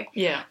later.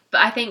 Yeah.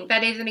 But I think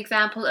that is an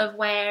example of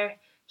where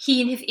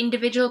he and his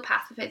individual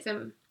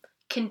pacifism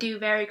can do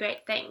very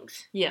great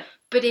things. Yeah.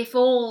 But if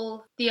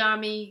all the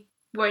army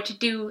were to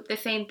do the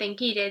same thing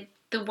he did,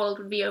 the world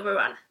would be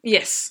overrun.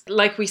 Yes.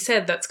 Like we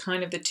said, that's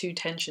kind of the two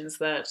tensions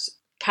that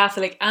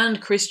Catholic and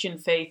Christian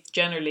faith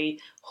generally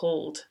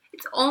hold.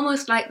 It's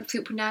almost like the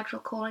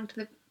supernatural calling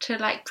to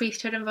like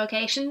priesthood and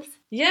vocations.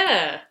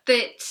 Yeah.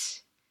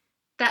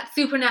 That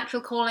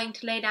supernatural calling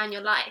to lay down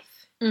your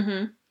life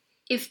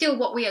is still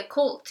what we are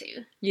called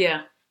to.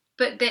 Yeah.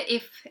 But that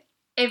if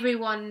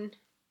everyone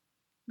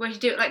were to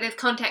do it, like there's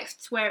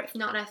contexts where it's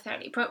not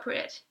necessarily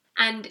appropriate.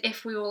 And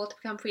if we were all to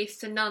become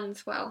priests and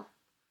nuns, well...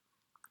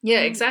 Yeah,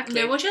 exactly.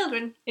 No more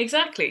children.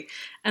 Exactly.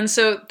 And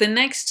so the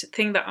next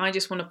thing that I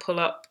just want to pull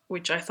up,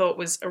 which I thought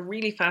was a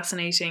really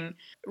fascinating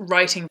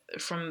writing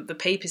from the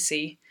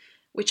papacy,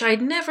 which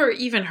I'd never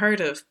even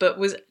heard of, but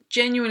was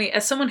genuinely,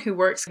 as someone who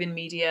works in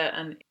media,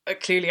 and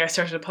clearly I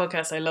started a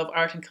podcast, I love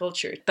art and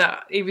culture,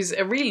 that it was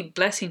a really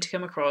blessing to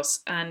come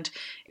across. And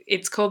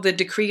it's called the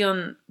Decree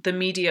on the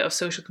Media of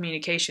Social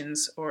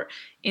Communications, or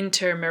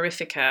Inter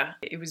Mirifica.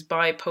 It was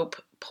by Pope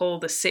Paul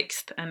VI,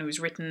 and it was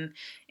written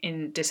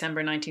in December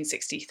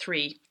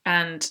 1963.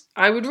 And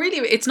I would really,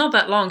 it's not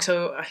that long,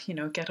 so,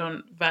 get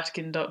on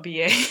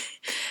Vatican.va.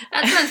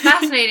 That sounds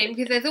fascinating,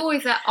 because there's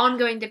always that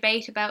ongoing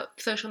debate about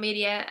social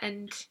media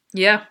and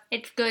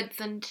its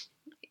goods and...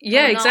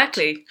 Yeah,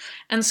 exactly.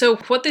 And so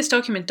what this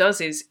document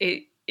does is,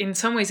 in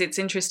some ways it's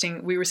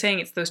interesting. We were saying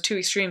it's those two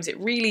extremes. It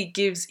really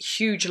gives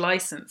huge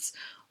license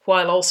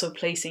while also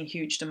placing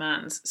huge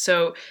demands.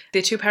 So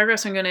the two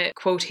paragraphs I'm going to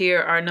quote here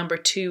are number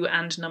 2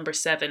 and number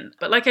 7.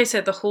 But like I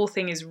said, the whole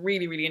thing is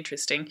really, really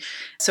interesting.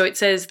 So it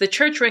says, the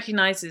Church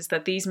recognises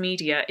that these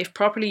media, if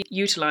properly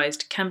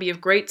utilised, can be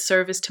of great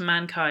service to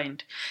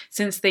mankind,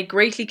 since they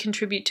greatly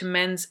contribute to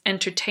men's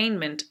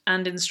entertainment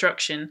and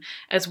instruction,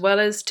 as well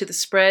as to the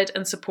spread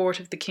and support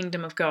of the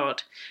kingdom of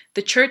God.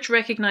 The Church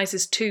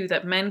recognises too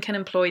that men can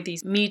employ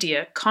these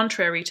media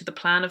contrary to the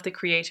plan of the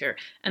Creator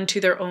and to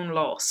their own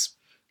loss.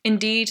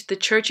 Indeed, the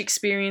Church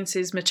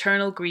experiences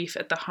maternal grief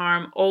at the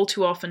harm all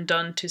too often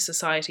done to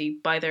society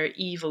by their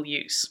evil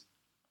use.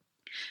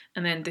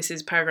 And then this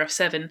is paragraph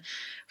 7.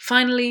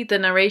 Finally, the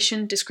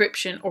narration,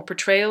 description, or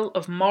portrayal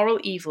of moral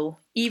evil,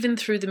 even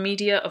through the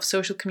media of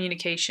social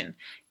communication,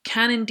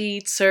 can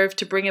indeed serve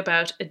to bring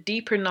about a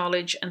deeper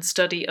knowledge and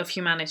study of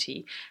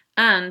humanity,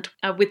 and,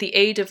 with the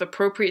aid of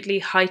appropriately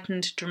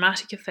heightened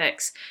dramatic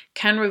effects,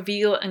 can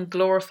reveal and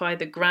glorify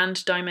the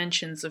grand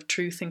dimensions of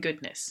truth and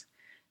goodness.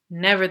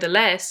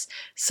 Nevertheless,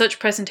 such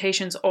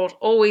presentations ought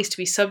always to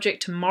be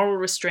subject to moral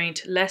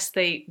restraint, lest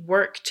they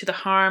work to the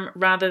harm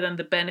rather than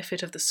the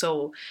benefit of the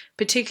soul,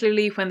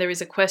 particularly when there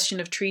is a question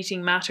of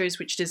treating matters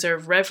which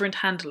deserve reverent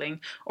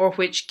handling, or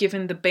which,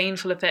 given the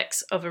baneful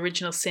effects of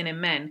original sin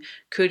in men,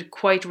 could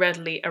quite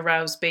readily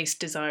arouse base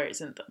desires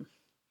in them.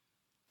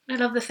 I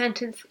love the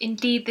sentence,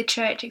 indeed the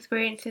Church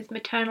experiences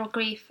maternal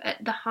grief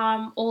at the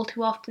harm all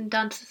too often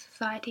done to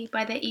society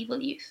by their evil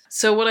use.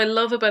 So what I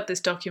love about this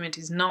document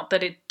is not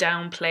that it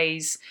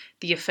downplays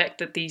the effect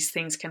that these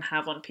things can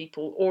have on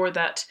people, or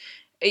that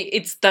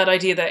it's that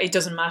idea that it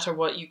doesn't matter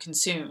what you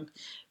consume,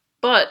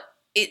 but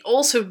it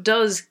also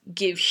does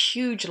give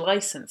huge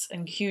license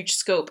and huge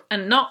scope.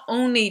 And not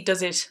only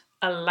does it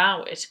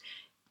allow it,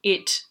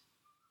 it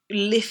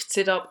lifts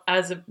it up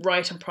as a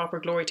right and proper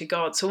glory to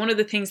God. So one of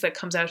the things that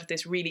comes out of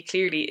this really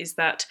clearly is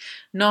that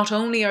not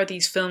only are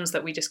these films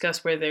that we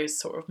discuss where there's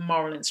sort of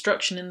moral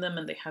instruction in them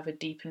and they have a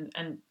deep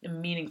and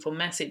meaningful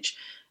message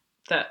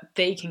that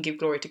they can give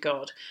glory to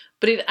God,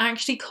 but it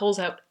actually calls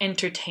out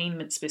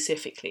entertainment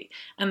specifically,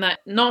 and that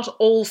not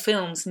all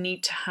films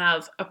need to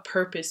have a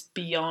purpose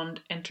beyond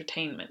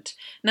entertainment.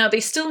 Now,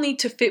 they still need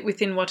to fit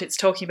within what it's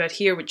talking about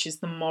here, which is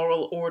the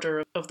moral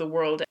order of the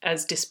world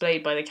as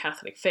displayed by the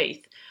Catholic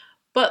faith,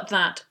 but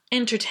that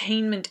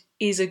entertainment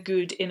is a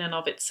good in and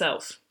of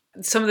itself.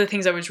 Some of the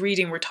things I was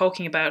reading were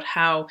talking about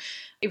how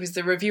it was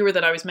the reviewer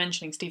that I was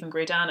mentioning, Stephen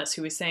Greydanis,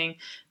 who was saying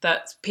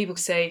that people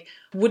say,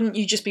 wouldn't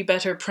you just be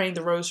better praying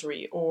the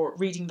rosary or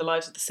reading the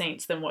lives of the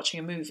saints than watching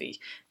a movie?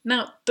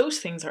 Now, those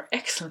things are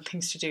excellent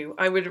things to do.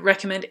 I would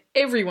recommend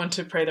everyone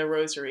to pray their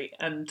rosary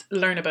and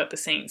learn about the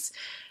saints.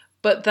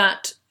 But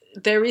that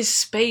there is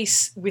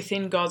space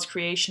within God's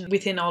creation,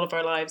 within all of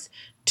our lives,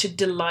 to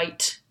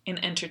delight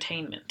in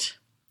entertainment.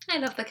 I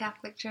love the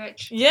Catholic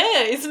Church.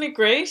 Yeah, isn't it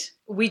great?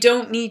 We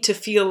don't need to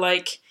feel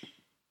like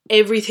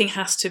everything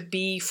has to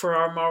be for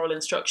our moral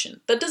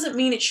instruction. That doesn't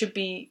mean it should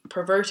be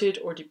perverted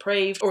or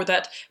depraved, or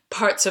that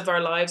parts of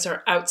our lives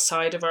are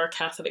outside of our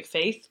Catholic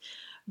faith,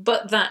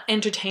 but that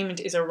entertainment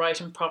is a right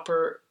and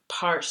proper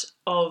part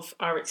of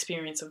our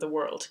experience of the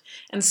world.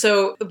 And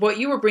so what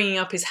you were bringing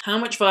up is how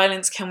much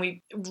violence can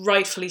we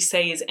rightfully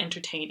say is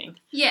entertaining?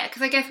 Yeah,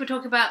 because I guess we're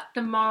talking about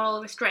the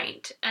moral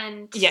restraint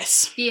and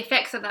yes, the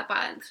effects of that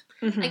violence.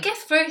 Mm-hmm. I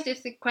guess first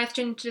it's the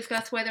question to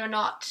discuss whether or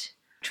not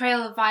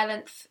portrayal of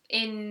violence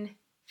in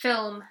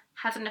film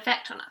has an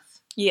effect on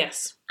us.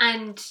 Yes.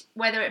 And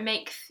whether it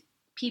makes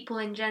people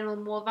in general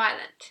more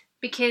violent.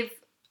 Because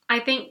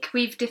I think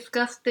we've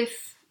discussed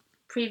this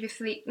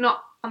previously,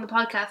 not on the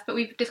podcast, but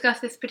we've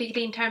discussed this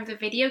particularly in terms of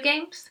video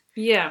games.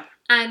 Yeah.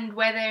 And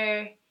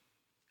whether,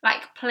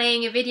 like,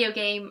 playing a video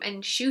game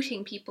and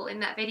shooting people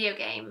in that video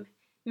game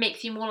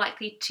makes you more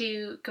likely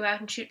to go out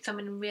and shoot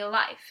someone in real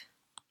life.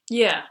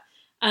 Yeah.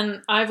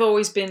 And I've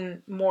always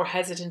been more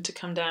hesitant to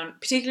come down,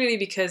 particularly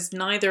because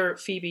neither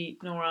Phoebe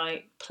nor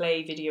I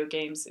play video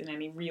games in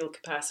any real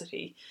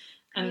capacity.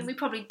 And I mean, we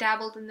probably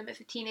dabbled in them as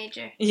a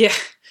teenager. Yeah.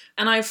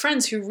 And I have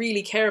friends who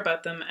really care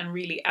about them and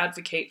really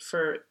advocate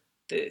for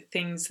the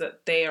things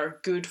that they are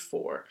good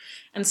for.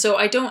 And so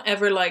I don't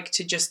ever like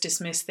to just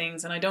dismiss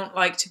things, and I don't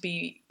like to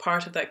be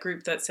part of that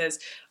group that says,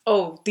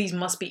 oh, these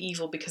must be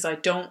evil because I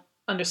don't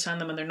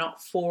understand them and they're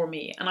not for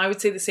me. And I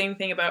would say the same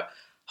thing about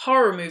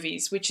horror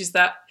movies, which is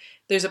that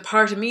there's a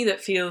part of me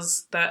that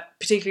feels that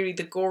particularly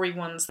the gory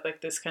ones,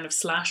 like this kind of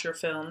slasher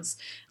films,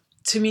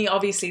 to me,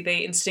 obviously,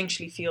 they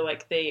instinctually feel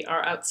like they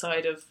are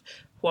outside of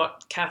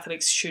what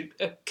Catholics should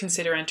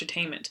consider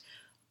entertainment.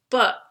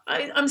 But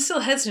I'm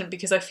still hesitant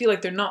because I feel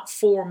like they're not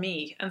for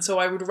me. And so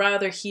I would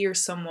rather hear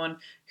someone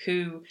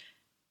who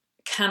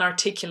can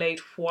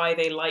articulate why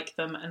they like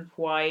them and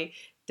why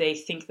they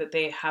think that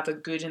they have a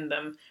good in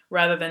them,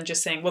 rather than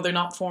just saying, well, they're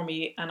not for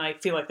me and I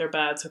feel like they're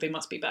bad, so they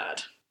must be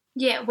bad.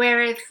 Yeah,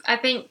 whereas I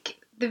think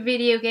the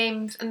video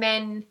games and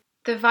then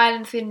the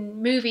violence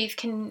in movies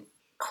can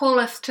call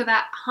us to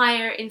that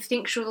higher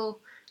instinctual,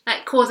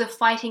 like, cause of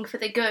fighting for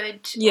the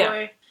good. Yeah.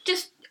 Or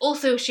just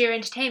also sheer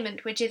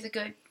entertainment, which is a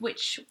good,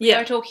 which we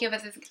are talking of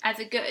as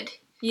a good.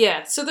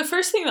 Yeah, so the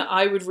first thing that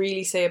I would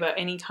really say about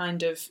any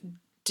kind of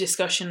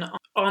discussion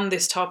on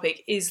this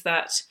topic is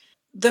that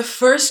the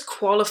first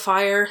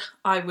qualifier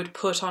I would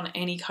put on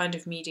any kind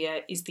of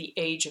media is the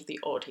age of the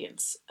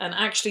audience. And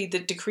actually the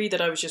decree that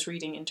I was just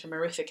reading, Inter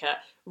Mirifica,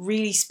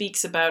 really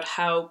speaks about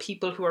how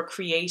people who are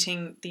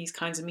creating these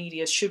kinds of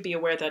media should be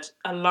aware that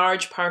a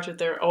large part of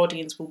their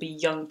audience will be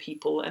young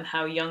people, and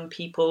how young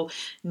people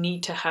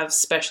need to have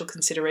special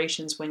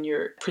considerations when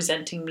you're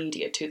presenting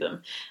media to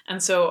them.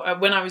 And so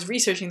when I was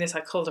researching this,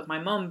 I called up my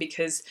mum,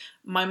 because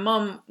my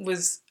mum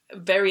was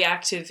very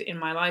active in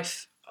my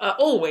life,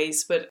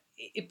 always, but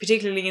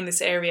particularly in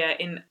this area,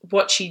 in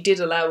what she did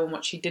allow and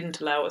what she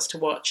didn't allow us to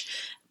watch.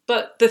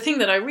 But the thing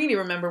that I really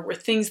remember were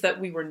things that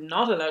we were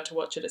not allowed to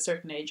watch at a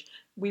certain age,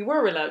 we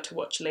were allowed to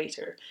watch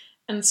later.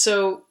 And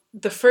so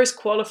the first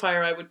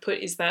qualifier I would put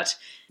is that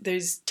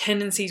there's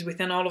tendencies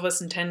within all of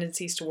us and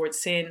tendencies towards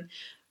sin,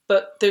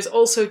 but there's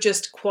also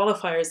just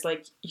qualifiers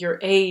like your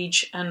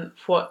age and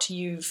what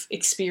you've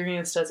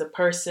experienced as a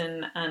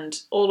person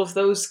and all of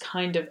those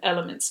kind of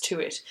elements to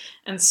it.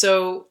 And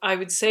so I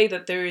would say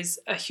that there is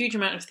a huge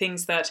amount of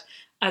things that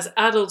as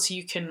adults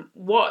you can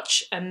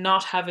watch and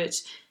not have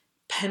it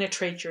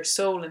penetrate your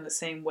soul in the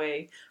same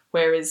way.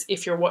 Whereas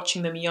if you're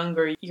watching them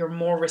younger, you're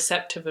more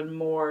receptive and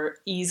more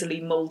easily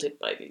molded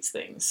by these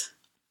things.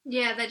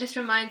 Yeah, that just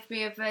reminds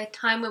me of a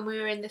time when we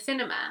were in the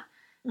cinema.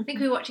 I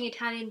think we were watching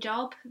Italian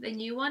Job, the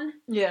new one.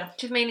 Yeah.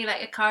 Which is mainly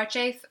like a car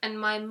chase, and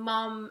my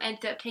mom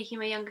ended up taking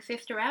my younger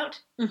sister out.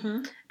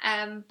 Mm-hmm.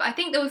 But I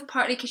think that was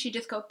partly because she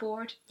just got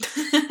bored.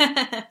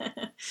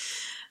 Yeah.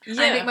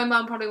 I think my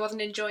mom probably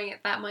wasn't enjoying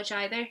it that much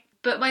either.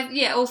 But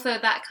also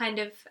that kind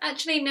of,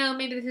 actually no,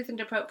 maybe this isn't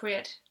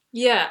appropriate.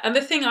 Yeah, and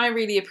the thing I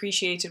really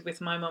appreciated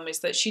with my mum is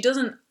that she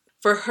doesn't,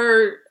 for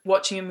her,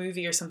 watching a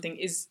movie or something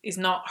is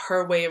not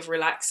her way of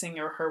relaxing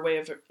or her way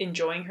of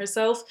enjoying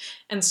herself.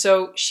 And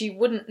so she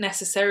wouldn't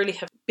necessarily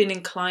have been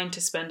inclined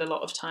to spend a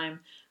lot of time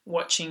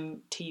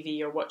watching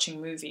TV or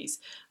watching movies.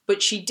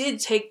 But she did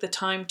take the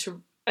time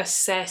to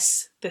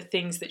assess the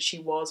things that she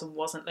was and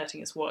wasn't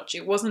letting us watch.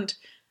 It wasn't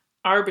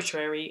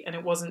arbitrary and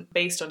it wasn't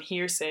based on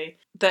hearsay,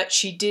 that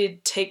she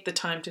did take the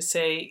time to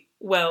say,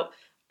 well,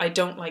 I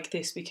don't like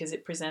this because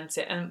it presents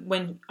it. And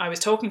when I was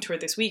talking to her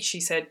this week, she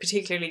said,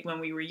 particularly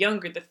when we were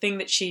younger, the thing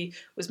that she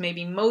was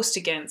maybe most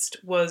against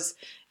was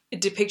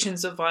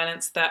depictions of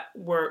violence that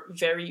were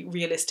very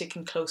realistic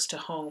and close to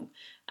home.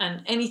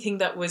 And anything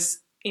that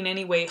was in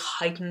any way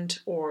heightened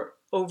or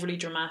overly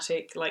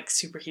dramatic, like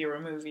superhero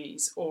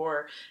movies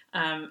or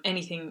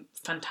anything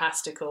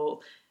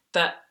fantastical,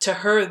 that to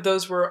her,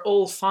 those were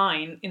all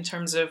fine in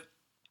terms of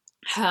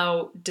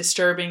how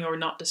disturbing or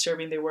not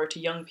disturbing they were to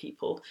young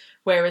people,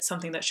 whereas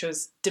something that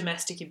shows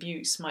domestic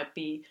abuse might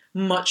be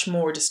much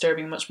more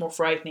disturbing, much more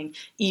frightening,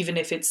 even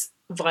if it's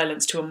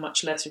violence to a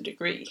much lesser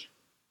degree.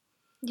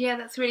 Yeah,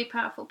 that's a really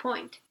powerful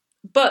point.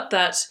 But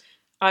that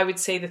I would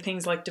say the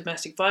things like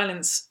domestic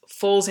violence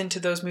falls into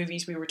those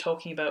movies we were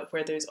talking about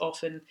where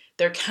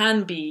there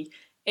can be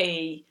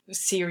a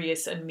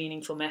serious and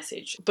meaningful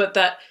message, but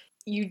that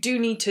you do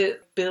need to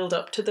build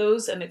up to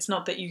those, and it's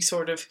not that you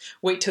sort of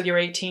wait till you're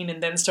 18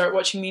 and then start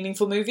watching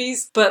meaningful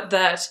movies, but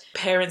that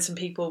parents and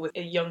people with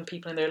young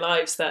people in their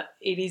lives, that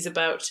it is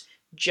about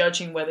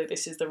judging whether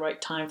this is the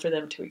right time for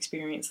them to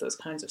experience those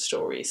kinds of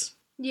stories.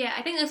 Yeah,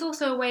 I think there's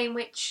also a way in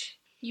which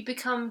you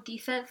become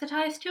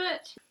desensitized to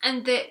it,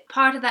 and that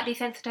part of that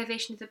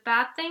desensitization is a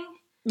bad thing,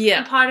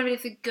 and part of it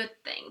is a good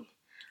thing.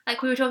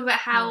 Like we were talking about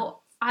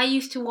how I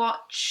used to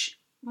watch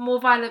more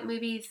violent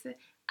movies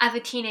as a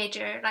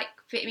teenager, like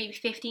maybe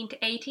 15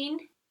 to 18,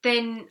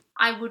 than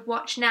I would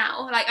watch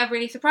now. Like, I've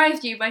really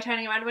surprised you by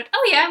turning around and went,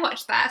 oh yeah, I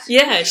watched that.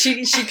 Yeah,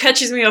 she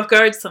catches me off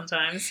guard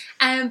sometimes.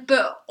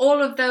 But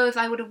all of those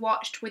I would have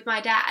watched with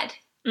my dad.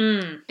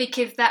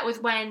 Because that was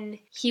when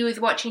he was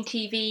watching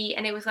TV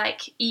and it was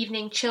like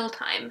evening chill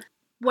time.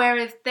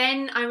 Whereas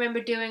then I remember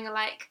doing a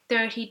like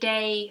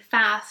 30-day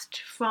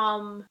fast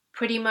from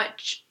pretty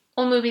much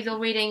all movies or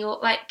reading, or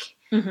like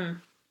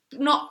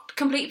not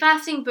complete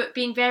fasting, but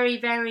being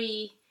very,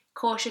 very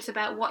cautious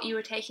about what you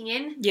were taking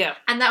in. Yeah.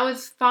 And that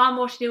was far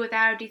more to do with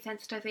our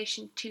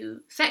desensitization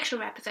to sexual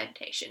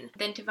representation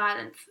than to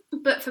violence.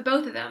 But for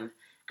both of them,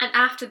 and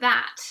after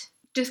that,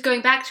 just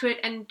going back to it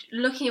and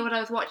looking at what I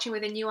was watching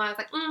with a new eye, I was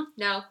like,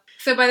 no.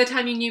 So by the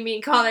time you knew me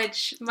in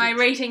college, my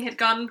rating had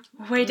gone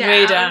way down.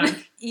 Way down.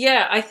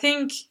 Yeah, I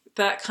think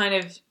that kind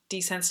of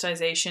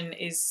desensitization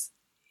is...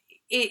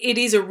 It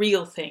is a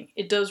real thing.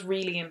 It does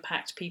really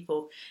impact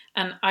people.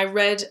 And I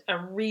read a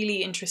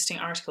really interesting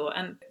article,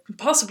 and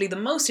possibly the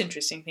most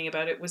interesting thing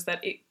about it was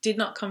that it did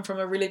not come from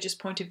a religious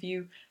point of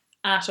view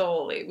at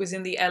all. It was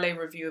in the LA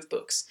Review of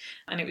Books,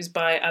 and it was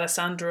by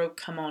Alessandro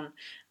Camon.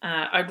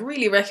 I'd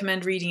really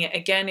recommend reading it.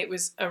 Again, it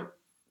was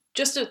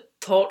just a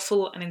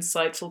thoughtful and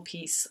insightful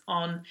piece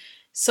on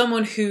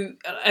someone who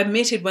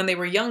admitted when they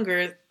were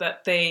younger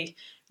that they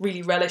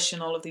really relished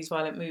in all of these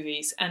violent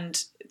movies,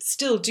 and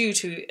still do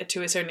to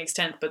a certain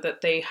extent, but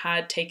that they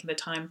had taken the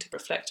time to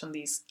reflect on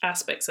these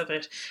aspects of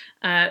it.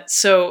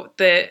 So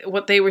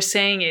what they were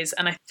saying is,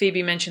 and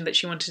Phoebe mentioned that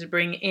she wanted to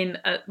bring in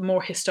a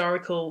more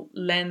historical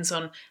lens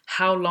on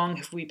how long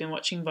have we been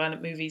watching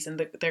violent movies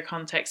and their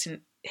context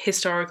in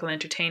historical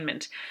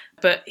entertainment.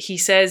 But he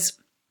says,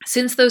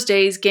 since those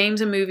days,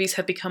 games and movies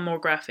have become more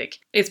graphic.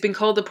 It's been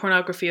called the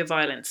pornography of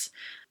violence.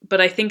 But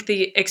I think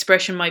the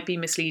expression might be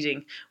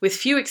misleading. With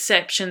few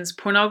exceptions,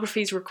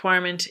 pornography's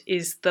requirement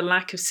is the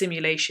lack of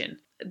simulation.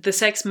 The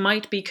sex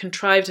might be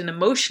contrived and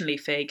emotionally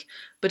fake,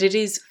 but it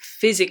is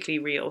physically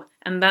real,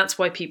 and that's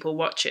why people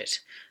watch it.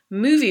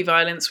 Movie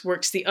violence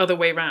works the other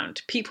way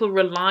round. People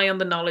rely on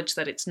the knowledge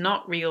that it's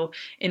not real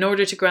in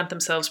order to grant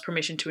themselves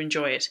permission to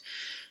enjoy it.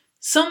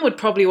 Some would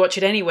probably watch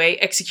it anyway.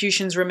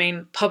 Executions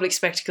remain public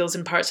spectacles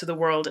in parts of the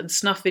world, and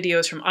snuff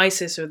videos from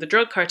ISIS or the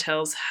drug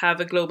cartels have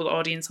a global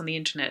audience on the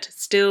internet.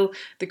 Still,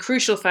 the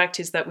crucial fact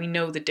is that we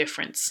know the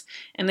difference.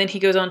 And then he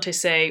goes on to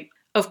say,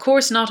 of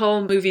course, not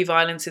all movie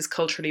violence is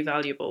culturally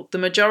valuable. The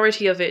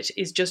majority of it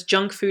is just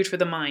junk food for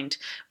the mind,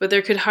 but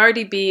there could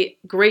hardly be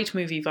great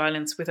movie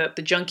violence without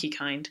the junky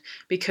kind,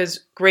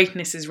 because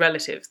greatness is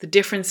relative. The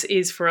difference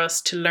is for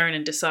us to learn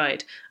and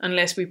decide,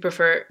 unless we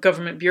prefer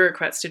government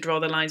bureaucrats to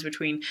draw the lines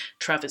between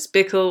Travis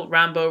Bickle,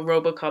 Rambo,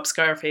 Robocop,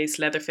 Scarface,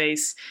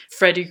 Leatherface,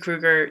 Freddy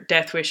Krueger,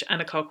 Death Wish,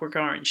 and A Clockwork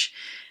Orange.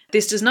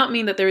 This does not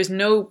mean that there is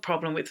no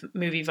problem with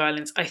movie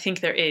violence. I think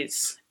there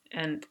is.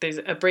 And there's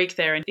a break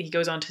there, and he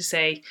goes on to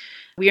say,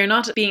 we are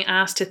not being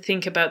asked to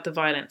think about the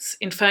violence.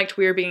 In fact,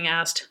 we are being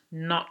asked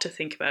not to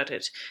think about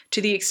it. To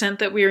the extent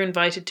that we are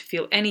invited to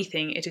feel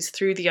anything, it is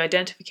through the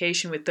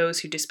identification with those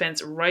who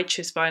dispense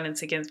righteous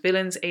violence against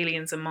villains,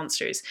 aliens, and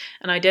monsters.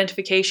 An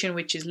identification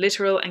which is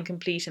literal and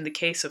complete in the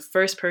case of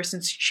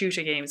first-person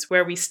shooter games,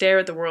 where we stare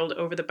at the world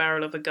over the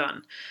barrel of a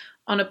gun.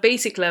 On a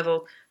basic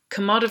level,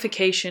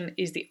 commodification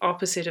is the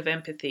opposite of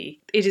empathy.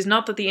 It is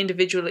not that the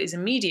individual is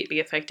immediately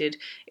affected,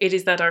 it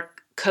is that our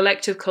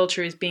collective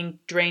culture is being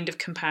drained of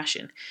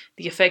compassion.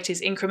 The effect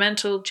is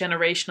incremental,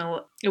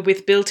 generational,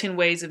 with built-in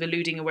ways of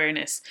eluding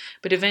awareness.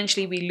 But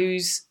eventually we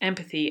lose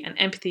empathy, and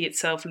empathy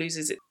itself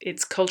loses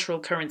its cultural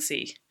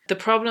currency. The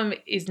problem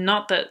is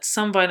not that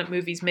some violent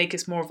movies make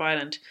us more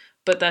violent,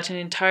 but that an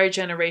entire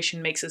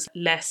generation makes us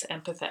less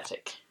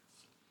empathetic.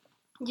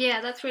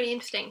 Yeah, that's really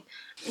interesting.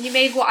 You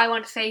made what I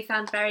want to say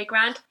sound very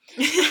grand.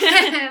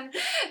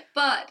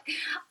 But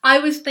I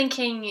was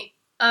thinking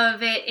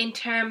of it in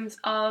terms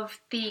of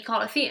the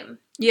Colosseum.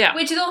 Yeah.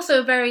 Which is also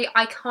a very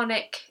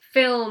iconic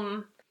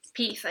film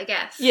piece, I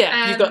guess.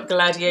 Yeah, you've got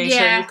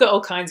Gladiator, you've got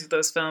all kinds of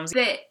those films.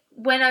 But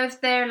when I was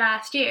there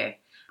last year,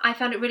 I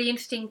found it really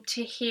interesting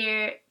to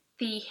hear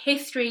the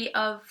history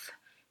of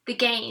the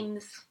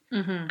games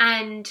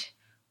and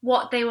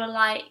what they were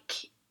like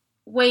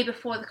way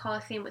before the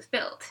Colosseum was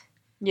built.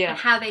 Yeah. And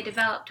how they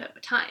developed over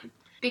time.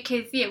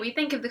 Because, we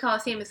think of the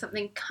Colosseum as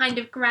something kind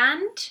of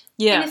grand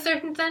in a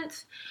certain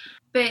sense.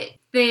 But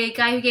the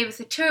guy who gave us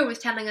the tour was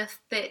telling us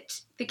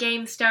that the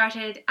game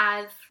started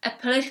as a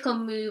political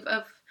move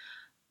of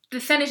the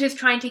senators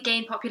trying to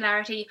gain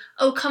popularity.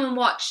 Oh, come and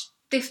watch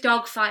this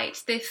dog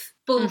fight, this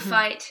bull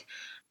fight.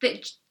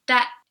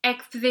 That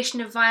exposition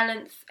of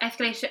violence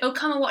escalated. Oh,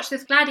 come and watch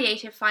this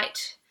gladiator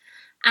fight.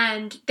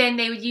 And then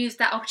they would use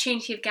that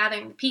opportunity of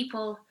gathering the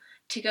people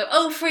to go,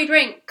 oh, free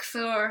drinks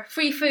or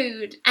free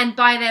food, and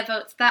buy their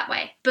votes that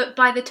way. But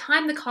by the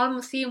time the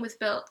Colosseum was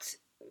built,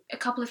 a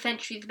couple of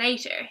centuries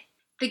later,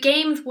 the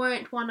games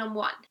weren't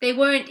 1-on-1. They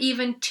weren't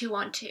even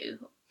 2-on-2.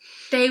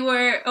 They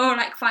were,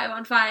 like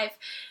 5-on-5.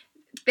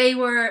 They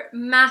were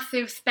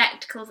massive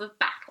spectacles of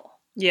battle.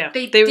 Yeah.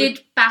 They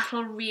did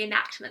battle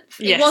reenactments.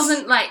 It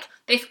wasn't like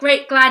this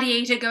great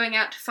gladiator going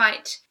out to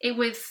fight. It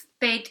was,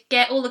 they'd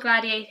get all the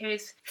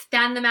gladiators,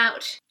 stand them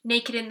out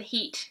naked in the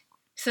heat,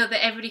 so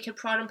that everybody could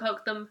prod and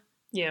poke them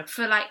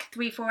for like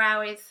 3-4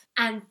 hours,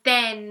 and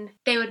then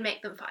they would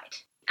make them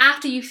fight.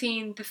 After you've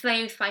seen the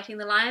slaves fighting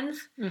the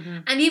lions,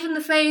 and even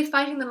the slaves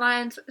fighting the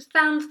lions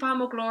sounds far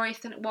more glorious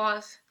than it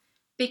was,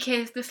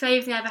 because the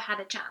slaves never had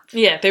a chance.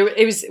 Yeah,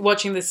 it was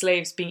watching the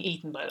slaves being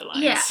eaten by the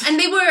lions. Yeah, and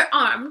they were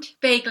armed,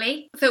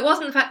 vaguely, so it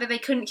wasn't the fact that they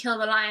couldn't kill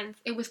the lions,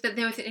 it was that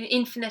there was an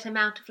infinite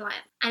amount of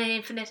lions, and an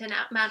infinite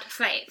amount of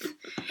slaves.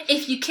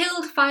 If you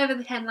killed 5 of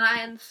the 10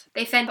 lions,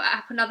 they sent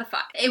up another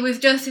 5. It was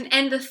just an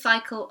endless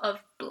cycle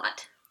of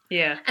blood.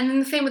 Yeah. And then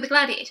the same with the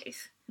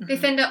gladiators. They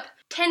send up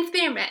 10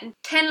 spearmen,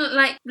 10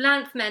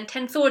 lancemen,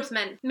 10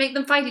 swordsmen, make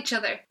them fight each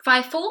other.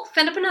 5 fall,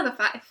 send up another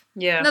 5.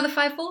 Yeah. Another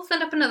 5 fall,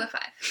 send up another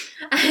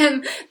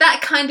 5. That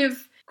kind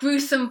of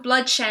gruesome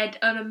bloodshed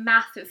on a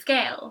massive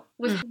scale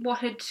was what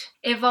had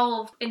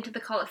evolved into the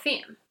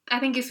Colosseum. I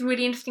think it's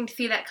really interesting to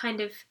see that kind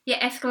of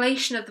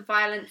escalation of the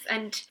violence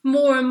and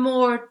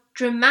more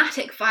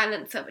dramatic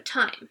violence over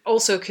time.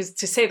 Also, because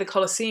to say the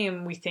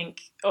Colosseum, we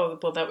think, oh,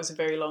 well, that was a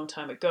very long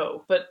time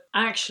ago. But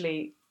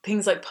actually,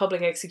 things like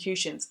public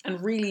executions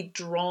and really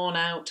drawn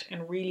out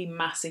and really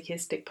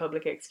masochistic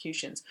public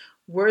executions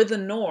were the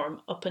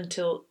norm up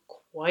until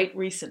quite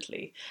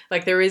recently.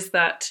 Like, there is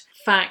that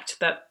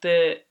fact that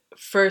the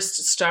first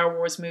Star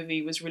Wars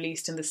movie was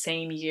released in the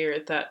same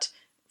year that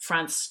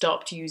France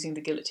stopped using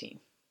the guillotine.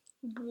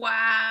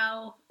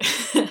 Wow.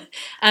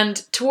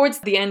 And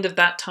towards the end of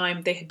that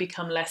time, they had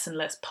become less and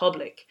less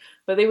public,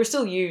 but they were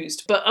still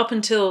used. But up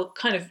until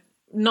kind of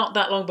not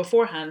that long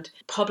beforehand,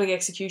 public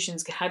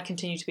executions had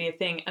continued to be a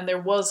thing. And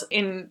there was,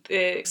 in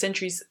the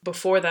centuries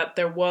before that,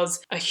 there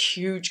was a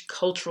huge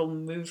cultural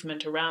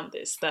movement around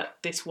this, that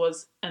this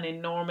was an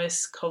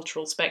enormous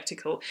cultural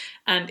spectacle.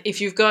 And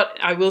if you've got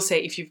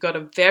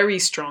a very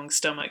strong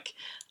stomach,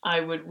 I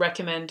would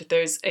recommend,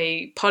 there's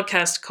a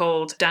podcast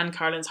called Dan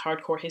Carlin's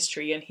Hardcore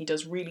History, and he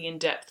does really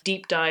in-depth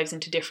deep dives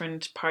into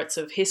different parts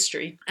of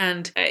history.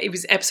 And it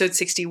was episode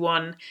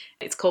 61.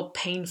 It's called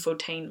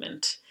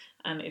Painfotainment.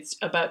 and it's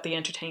about the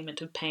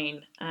entertainment of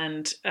pain.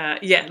 And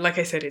like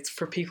I said, it's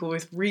for people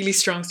with really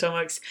strong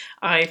stomachs.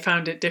 I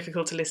found it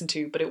difficult to listen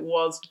to, but it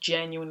was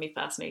genuinely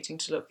fascinating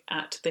to look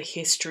at the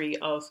history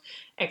of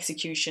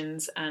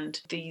executions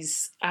and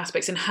these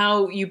aspects and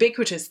how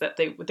ubiquitous that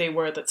they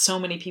were, that so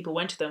many people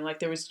went to them. Like,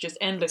 there was just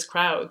endless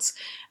crowds.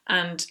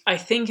 And I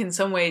think in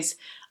some ways,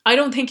 I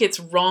don't think it's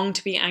wrong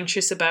to be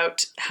anxious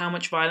about how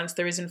much violence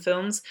there is in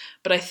films,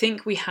 but I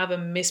think we have a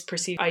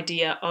misperceived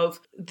idea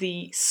of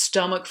the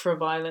stomach for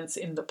violence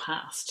in the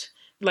past.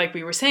 Like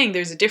we were saying,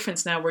 there's a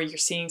difference now where you're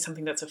seeing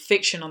something that's a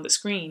fiction on the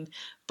screen,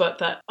 but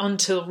that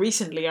until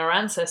recently our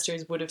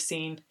ancestors would have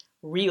seen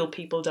real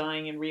people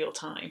dying in real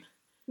time.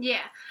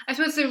 Yeah, I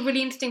suppose the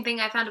really interesting thing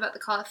I found about the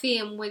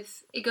Colosseum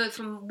was it goes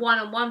from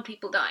one-on-one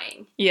people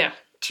dying. Yeah.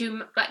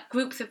 To like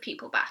groups of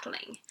people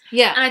battling.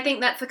 Yeah. And I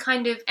think that's the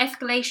kind of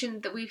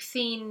escalation that we've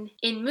seen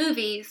in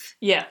movies.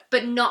 Yeah.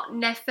 But not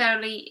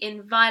necessarily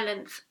in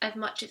violence as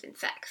much as in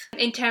sex.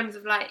 In terms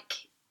of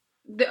like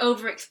the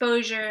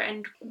overexposure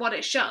and what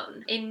it's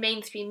shown in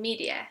mainstream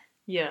media.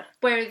 Yeah.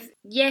 Whereas,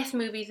 yes,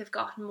 movies have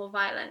gotten more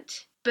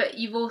violent, but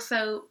you've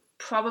also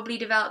probably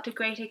developed a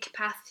greater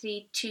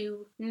capacity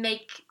to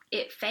make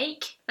it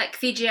fake. Like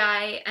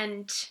CGI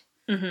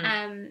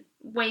and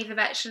ways of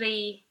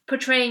actually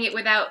portraying it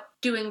without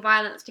doing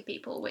violence to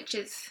people, which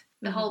is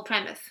the whole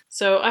premise.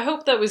 So I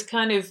hope that was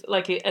kind of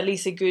like at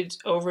least a good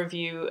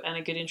overview and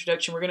a good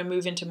introduction. We're going to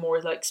move into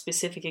more like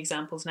specific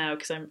examples now,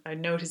 because I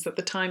noticed that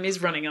the time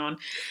is running on.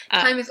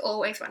 Time is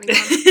always running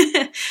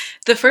on.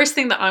 The first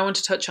thing that I want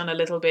to touch on a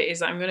little bit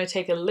is I'm going to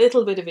take a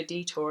little bit of a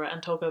detour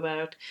and talk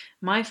about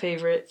my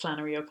favourite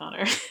Flannery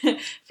O'Connor.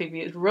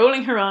 Phoebe is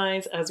rolling her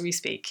eyes as we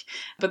speak.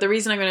 But the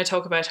reason I'm going to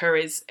talk about her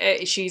is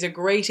she's a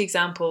great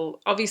example.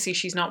 Obviously,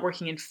 she's not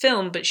working in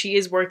film, but she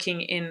is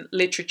working in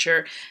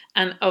literature,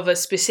 and of a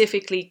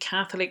specifically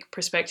Catholic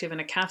perspective,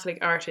 and a Catholic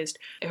artist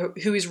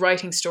who is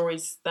writing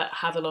stories that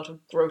have a lot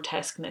of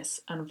grotesqueness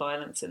and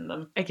violence in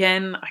them.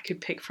 Again, I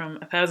could pick from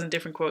 1,000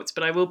 different quotes,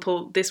 but I will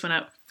pull this one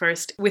out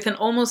first. With an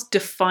almost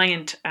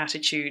defiant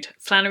attitude,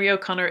 Flannery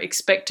O'Connor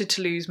expected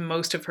to lose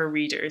most of her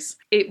readers.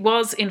 It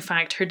was, in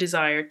fact, her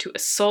desire to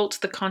assault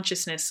the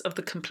consciousness of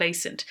the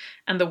complacent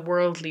and the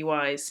worldly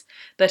wise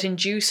that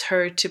induced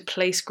her to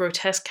place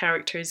grotesque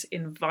characters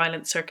in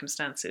violent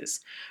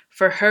circumstances.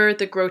 For her,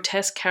 the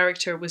grotesque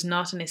character was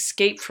not an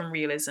escape from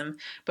realism,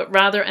 but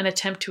rather an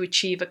attempt to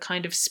achieve a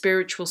kind of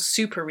spiritual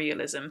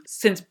superrealism,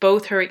 since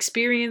both her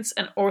experience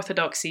and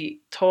orthodoxy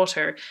taught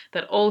her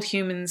that all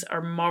humans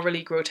are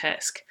morally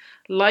grotesque.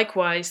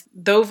 Likewise,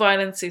 though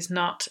violence is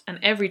not an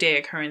everyday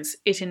occurrence,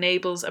 it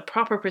enables a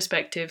proper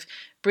perspective,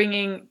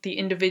 bringing the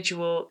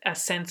individual a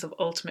sense of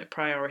ultimate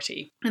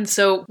priority. And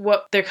so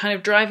what they're kind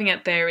of driving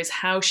at there is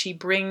how she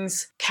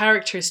brings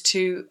characters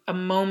to a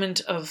moment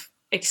of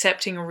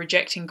accepting or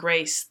rejecting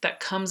grace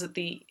that comes at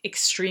the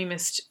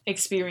extremist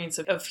experience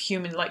of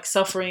human like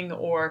suffering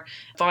or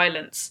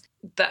violence,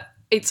 that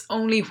it's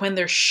only when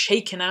they're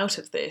shaken out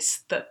of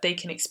this that they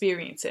can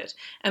experience it.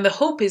 And the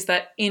hope is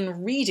that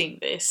in reading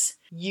this,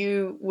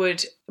 you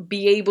would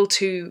be able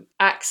to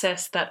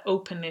access that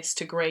openness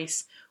to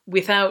grace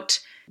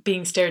without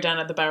being stared down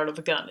at the barrel of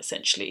a gun,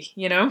 essentially,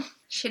 you know?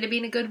 Should have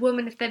been a good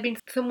woman if there'd been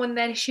someone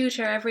there to shoot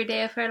her every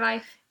day of her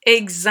life.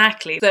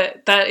 Exactly.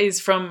 That is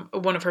from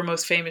one of her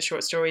most famous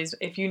short stories.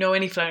 If you know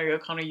any Flannery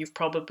O'Connor, you've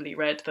probably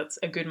read That's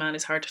A Good Man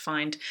Is Hard to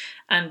Find.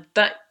 And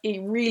that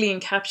it really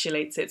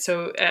encapsulates it.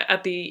 So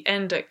at the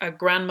end, a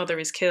grandmother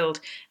is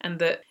killed, and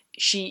that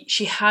she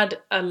had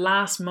a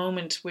last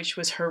moment, which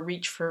was her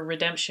reach for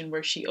redemption,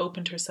 where she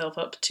opened herself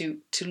up to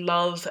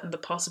love and the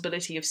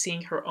possibility of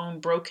seeing her own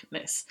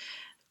brokenness.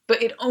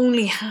 But it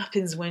only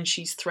happens when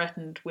she's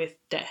threatened with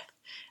death.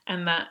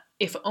 And that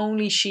if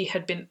only she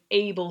had been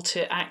able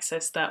to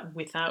access that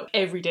without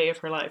every day of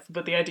her life.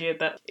 But the idea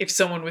that if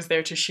someone was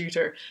there to shoot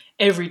her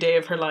every day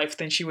of her life,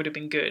 then she would have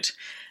been good.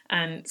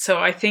 And so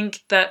I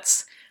think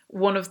that's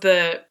one of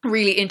the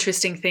really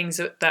interesting things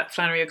that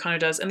Flannery O'Connor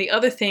does. And the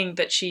other thing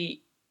that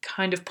she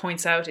kind of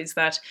points out is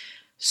that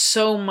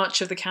so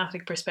much of the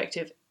Catholic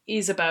perspective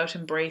is about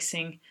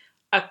embracing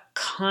a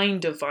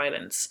kind of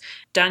violence.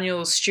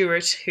 Daniel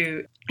Stewart,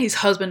 who is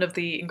husband of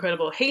the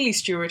incredible Hayley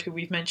Stewart, who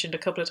we've mentioned a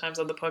couple of times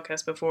on the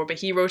podcast before, but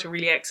he wrote a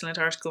really excellent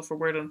article for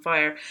Word on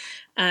Fire.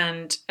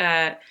 And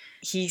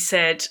he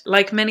said,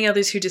 like many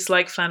others who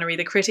dislike Flannery,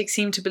 the critics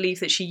seem to believe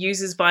that she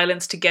uses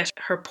violence to get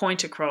her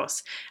point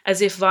across,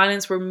 as if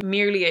violence were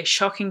merely a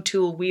shocking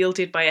tool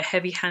wielded by a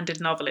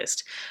heavy-handed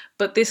novelist.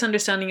 But this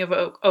understanding of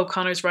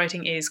O'Connor's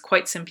writing is,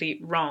 quite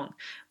simply, wrong.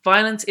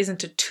 Violence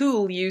isn't a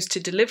tool used to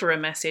deliver a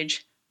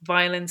message.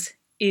 Violence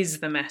is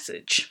the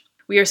message.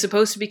 We are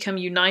supposed to become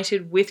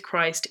united with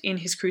Christ in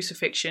his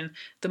crucifixion,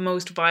 the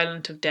most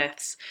violent of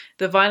deaths.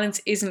 The violence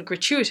isn't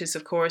gratuitous,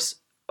 of course.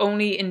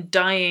 Only in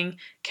dying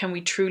can we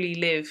truly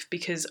live,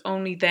 because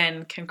only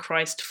then can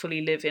Christ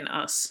fully live in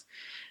us.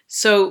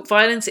 So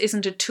violence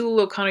isn't a tool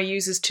O'Connor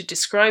uses to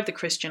describe the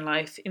Christian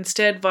life.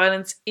 Instead,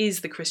 violence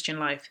is the Christian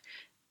life.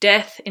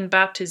 death in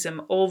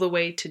baptism all the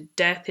way to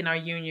death in our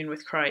union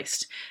with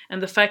Christ.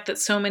 And the fact that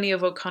so many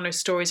of O'Connor's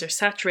stories are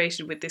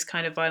saturated with this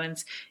kind of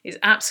violence is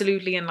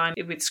absolutely in line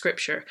with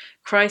Scripture.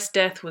 Christ's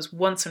death was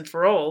once and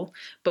for all,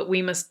 but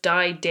we must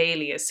die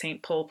daily, as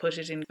St. Paul put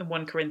it in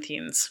 1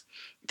 Corinthians.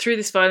 Through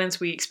this violence,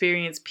 we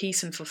experience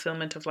peace and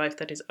fulfillment of life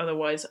that is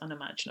otherwise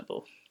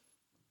unimaginable.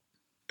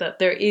 That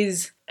there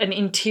is an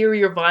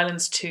interior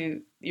violence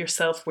to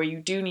yourself where you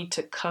do need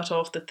to cut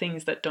off the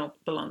things that don't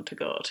belong to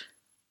God.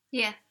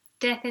 Yeah,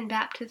 death in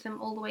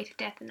baptism all the way to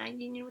death in our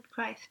union with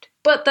Christ.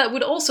 But that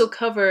would also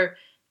cover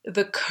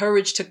the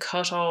courage to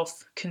cut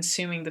off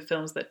consuming the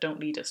films that don't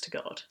lead us to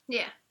God.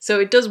 Yeah. So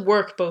it does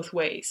work both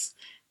ways.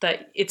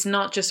 That it's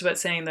not just about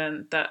saying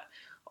then that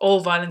all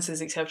violence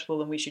is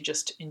acceptable and we should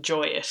just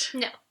enjoy it.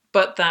 No.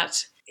 But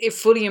that if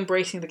fully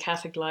embracing the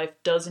Catholic life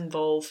does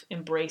involve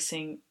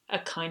embracing a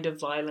kind of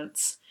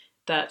violence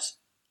that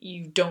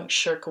you don't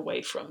shirk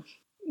away from.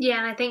 Yeah,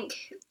 and I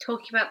think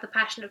talking about the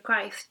Passion of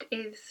Christ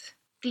is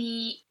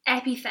the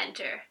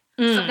epicenter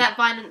of that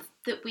violence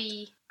that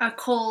we are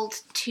called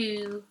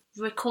to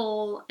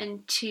recall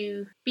and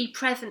to be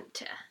present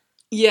to.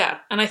 Yeah,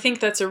 and I think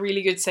that's a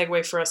really good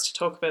segue for us to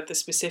talk about the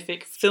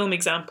specific film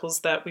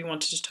examples that we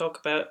wanted to talk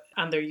about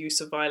and their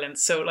use of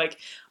violence. So,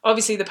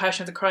 obviously The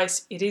Passion of the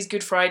Christ, it is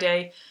Good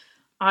Friday.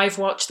 I've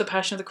watched The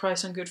Passion of the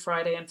Christ on Good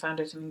Friday and found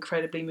it an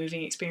incredibly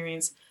moving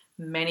experience.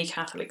 Many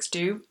Catholics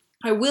do.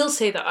 I will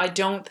say that I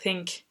don't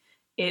think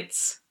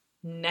it's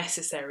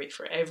necessary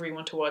for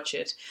everyone to watch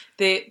it.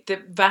 The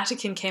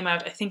Vatican came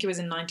out, I think it was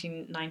in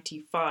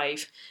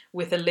 1995,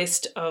 with a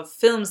list of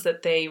films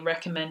that they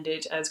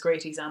recommended as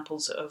great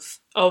examples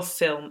of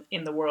film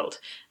in the world.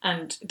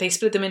 And they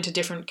split them into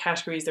different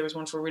categories. There was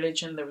one for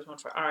religion, there was one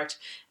for art.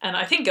 And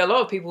I think a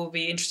lot of people will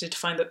be interested to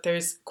find that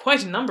there's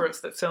quite a number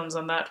of the films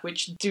on that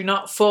which do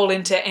not fall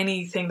into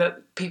anything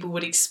that people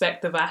would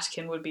expect the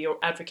Vatican would be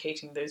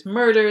advocating. There's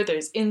murder,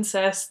 there's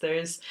incest,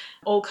 there's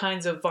all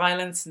kinds of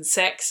violence and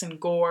sex and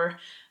gore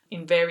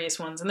in various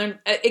ones. And then,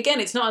 again,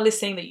 it's not a list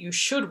saying that you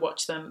should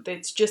watch them.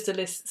 It's just a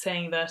list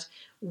saying that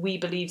we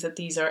believe that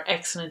these are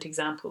excellent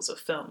examples of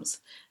films.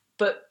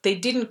 But they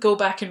didn't go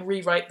back and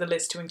rewrite the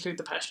list to include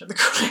The Passion of the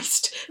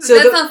Christ. So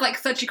that sounds like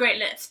such a great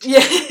list.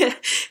 Yeah.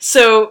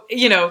 So,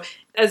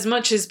 as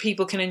much as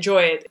people can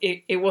enjoy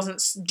it, it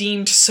wasn't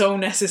deemed so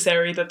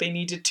necessary that they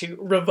needed to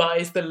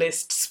revise the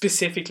list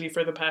specifically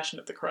for The Passion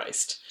of the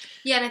Christ.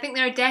 Yeah, and I think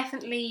there are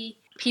definitely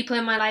people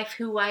in my life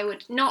who I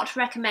would not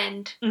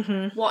recommend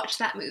watch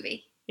that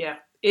movie. Yeah,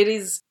 it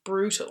is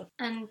brutal.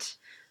 And,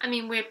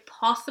 we're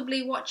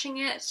possibly watching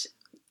it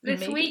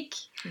this week.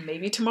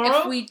 Maybe tomorrow.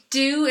 If we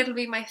do, it'll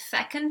be my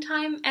second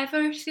time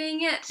ever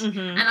seeing it.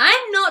 And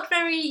I'm not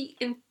very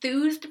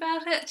enthused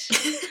about it.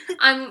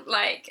 I'm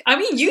like...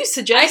 you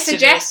suggested it. I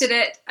suggested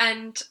it,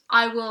 and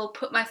I will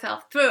put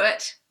myself through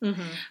it.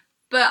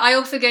 But I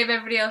also gave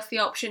everybody else the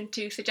option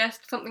to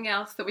suggest something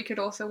else that we could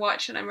also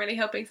watch, and I'm really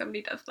hoping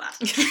somebody does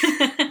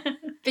that.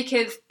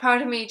 Because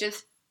part of me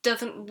just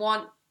doesn't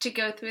want to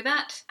go through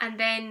that. And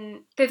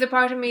then there's a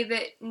part of me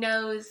that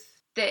knows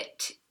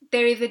that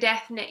there is a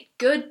definite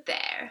good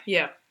there.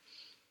 Yeah.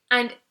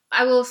 And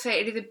I will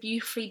say it is a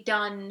beautifully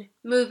done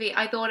movie.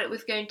 I thought it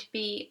was going to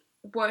be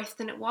worse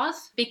than it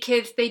was,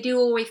 because they do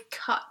always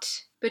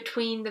cut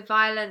between the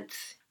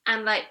violence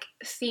and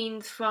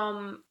scenes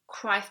from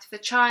Christ the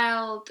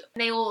Child.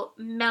 They all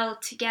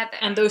meld together.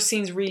 And those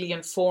scenes really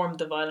inform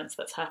the violence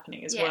that's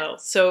happening as well.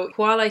 So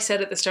while I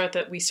said at the start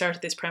that we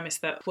started this premise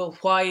that, well,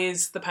 why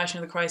is The Passion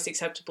of the Christ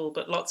acceptable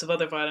but lots of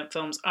other violent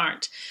films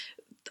aren't?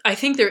 I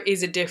think there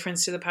is a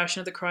difference to The Passion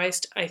of the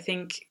Christ. I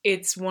think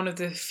it's one of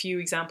the few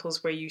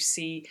examples where you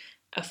see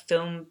a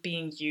film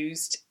being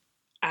used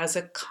as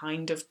a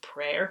kind of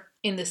prayer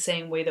in the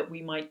same way that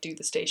we might do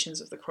the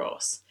Stations of the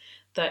Cross.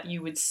 That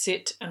you would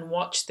sit and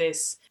watch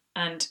this,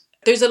 and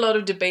there's a lot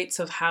of debates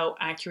of how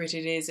accurate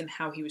it is and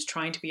how he was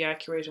trying to be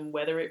accurate and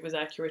whether it was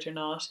accurate or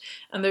not.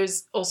 And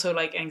there's also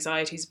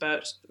anxieties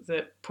about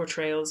the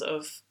portrayals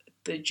of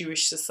the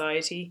Jewish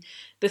society.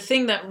 The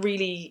thing that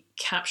really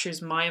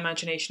captures my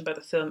imagination about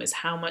the film is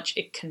how much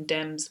it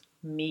condemns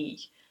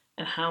me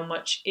and how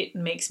much it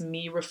makes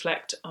me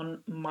reflect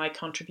on my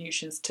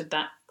contributions to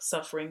that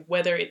suffering,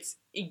 whether it's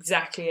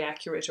exactly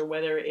accurate or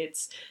whether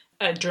it's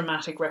a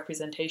dramatic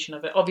representation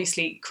of it.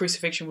 Obviously,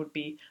 crucifixion would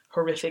be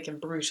horrific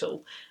and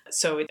brutal.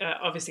 So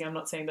obviously, I'm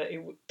not saying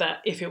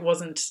that if it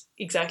wasn't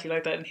exactly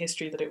like that in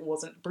history, that it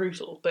wasn't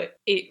brutal. But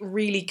it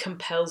really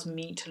compels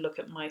me to look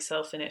at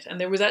myself in it.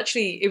 And it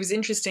was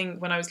interesting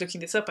when I was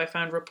looking this up. I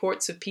found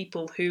reports of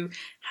people who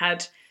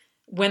had,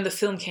 when the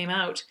film came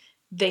out,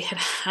 they had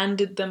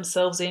handed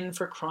themselves in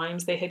for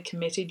crimes they had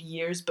committed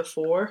years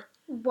before.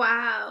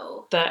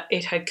 Wow. That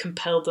it had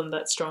compelled them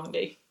that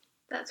strongly.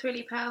 That's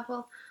really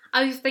powerful.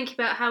 I was thinking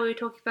about how we were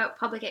talking about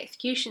public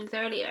executions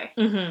earlier.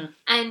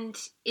 And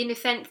in a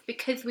sense,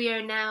 because we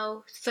are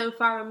now so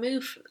far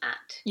removed from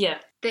that,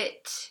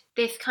 that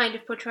this kind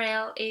of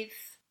portrayal is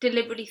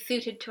deliberately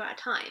suited to our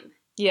time.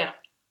 Yeah.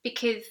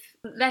 Because,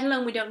 let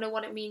alone we don't know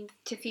what it means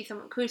to see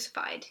someone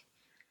crucified,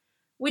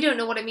 we don't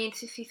know what it means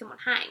to see someone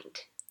hanged.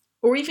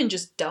 or even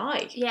just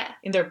die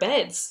in their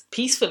beds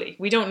peacefully.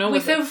 We don't know.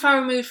 We're so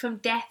far removed from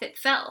death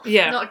itself,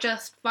 not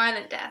just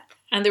violent death.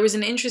 And there was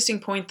an interesting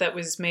point that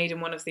was made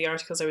in one of the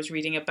articles I was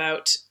reading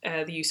about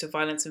the use of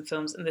violence in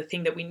films, and the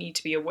thing that we need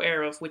to be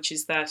aware of, which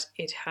is that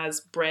it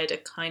has bred a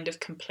kind of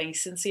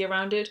complacency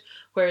around it,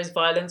 whereas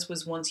violence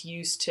was once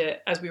used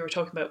to, as we were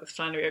talking about with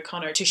Flannery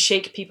O'Connor, to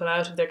shake people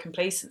out of their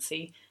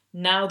complacency.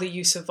 Now the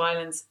use of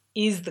violence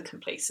is the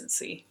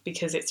complacency,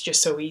 because it's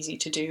just so easy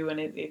to do, and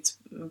it's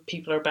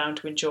people are bound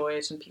to enjoy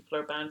it, and people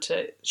are bound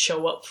to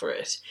show up for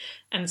it.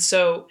 And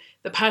so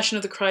The Passion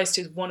of the Christ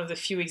is one of the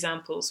few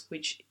examples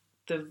which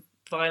the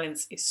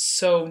violence is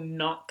so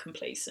not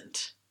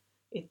complacent.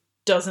 It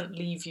doesn't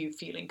leave you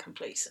feeling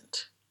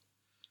complacent.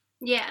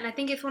 Yeah, and I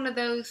think it's one of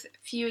those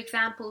few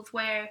examples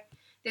where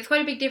there's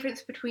quite a big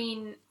difference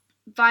between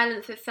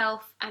violence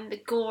itself and the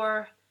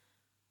gore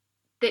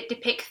that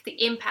depicts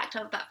the impact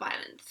of that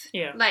violence.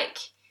 Yeah. Like,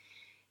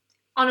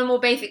 on a more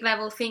basic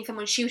level, seeing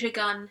someone shoot a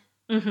gun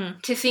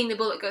to seeing the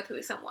bullet go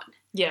through someone.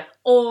 Yeah.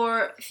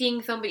 Or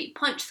seeing somebody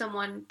punch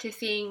someone to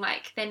seeing,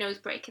 like, their nose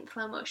break in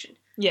slow motion.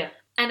 Yeah.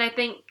 And I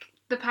think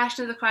The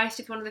Passion of the Christ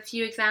is one of the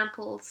few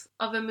examples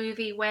of a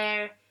movie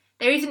where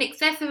there is an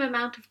excessive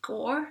amount of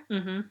gore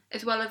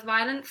as well as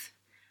violence,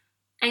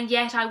 and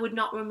yet I would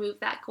not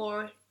remove that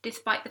gore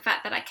despite the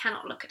fact that I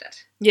cannot look at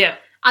it. Yeah.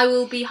 I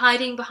will be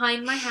hiding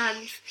behind my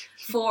hands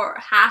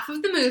for half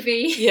of the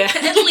movie,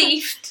 at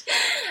least.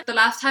 The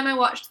last time I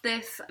watched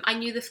this, I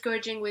knew the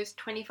scourging was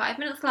 25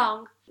 minutes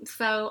long,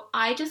 so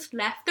I just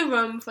left the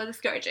room for the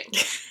scourging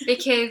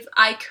because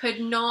I could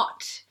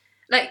not,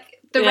 like,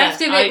 the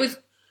rest of it was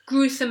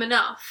gruesome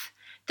enough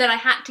that I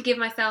had to give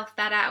myself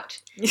that out.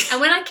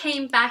 And when I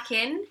came back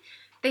in,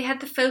 they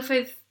had the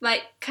sofas,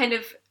 like, kind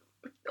of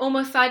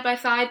almost side by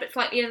side but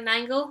slightly at an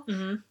angle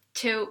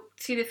to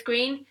see the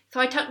screen. So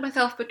I tucked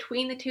myself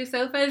between the two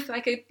sofas so I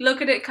could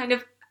look at it kind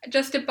of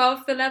just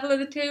above the level of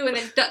the two, and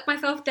then duck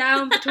myself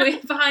down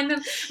behind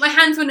them. My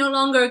hands were no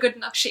longer a good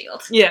enough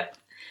shield. Yeah,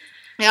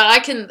 I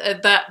can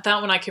that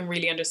one I can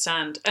really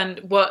understand. And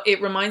what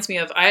it reminds me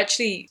of, I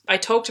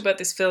talked about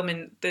this film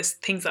in this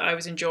things that I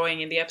was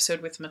enjoying in the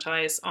episode with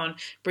Matthias on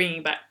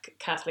bringing back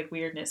Catholic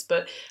weirdness,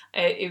 but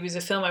it was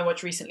a film I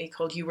watched recently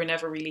called You Were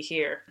Never Really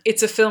Here.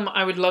 It's a film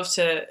I would love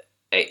to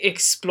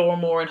explore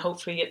more and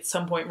hopefully at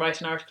some point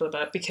write an article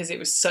about, because it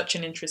was such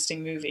an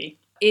interesting movie.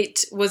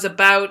 It was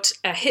about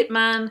a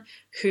hitman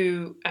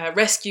who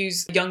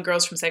rescues young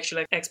girls from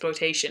sexual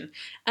exploitation.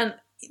 And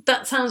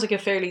that sounds like a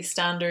fairly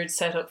standard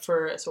setup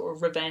for a sort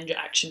of revenge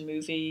action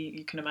movie.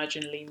 You can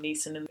imagine Liam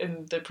Neeson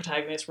in the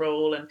protagonist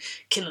role and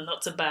killing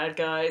lots of bad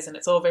guys, and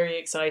it's all very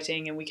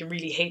exciting, and we can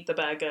really hate the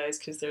bad guys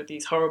because they're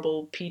these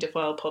horrible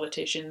paedophile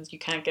politicians. You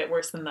can't get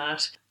worse than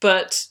that.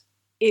 But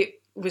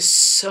it was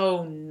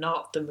so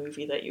not the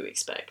movie that you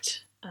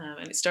expect.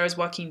 And it stars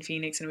Joaquin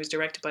Phoenix and it was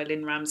directed by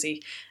Lynn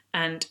Ramsey.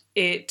 And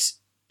it,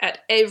 at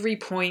every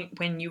point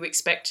when you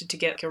expected to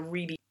get a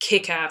really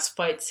kick-ass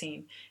fight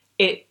scene,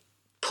 it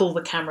pulled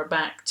the camera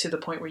back to the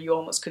point where you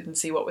almost couldn't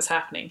see what was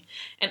happening.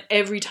 And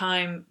every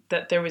time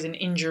that there was an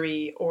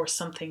injury or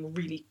something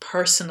really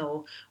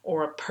personal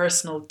or a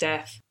personal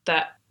death,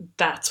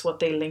 that's what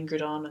they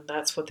lingered on, and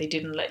that's what they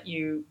didn't let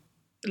you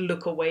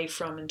look away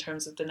from in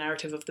terms of the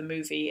narrative of the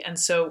movie. And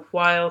so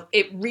while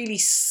it really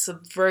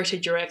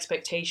subverted your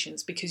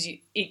expectations, because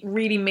it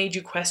really made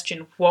you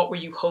question what were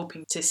you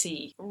hoping to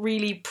see,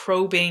 really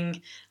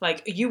probing,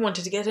 like, you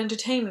wanted to get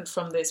entertainment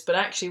from this, but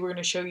actually we're going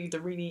to show you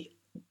the really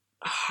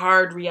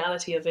hard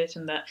reality of it,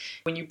 and that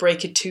when you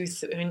break a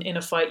tooth in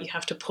a fight you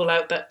have to pull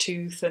out that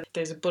tooth, and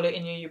there's a bullet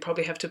in you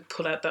probably have to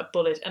pull out that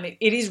bullet. And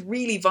it is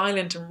really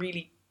violent and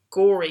really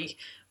gory,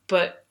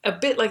 but a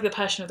bit like The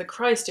Passion of the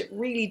Christ, it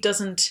really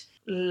doesn't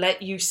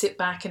let you sit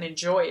back and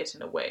enjoy it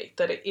in a way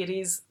that it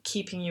is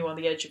keeping you on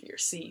the edge of your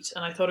seat.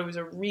 And I thought it was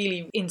a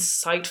really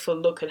insightful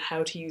look at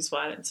how to use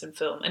violence in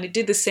film. And it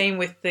did the same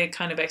with the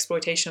kind of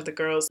exploitation of the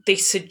girls. They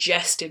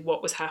suggested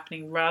what was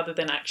happening rather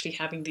than actually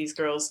having these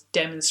girls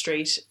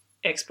demonstrate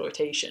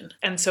exploitation.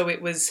 And so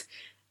it was,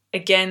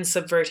 again,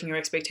 subverting your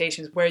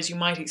expectations, whereas you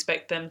might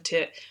expect them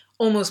to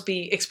almost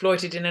be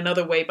exploited in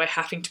another way by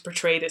having to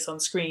portray this on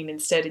screen.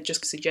 Instead, it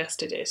just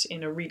suggested it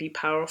in a really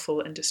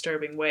powerful and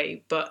disturbing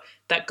way, but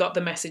that got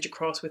the message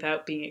across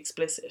without being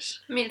explicit.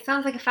 I mean, it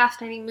sounds like a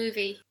fascinating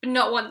movie, but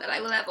not one that I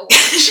will ever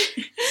watch.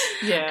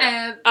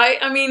 Yeah.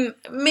 I mean,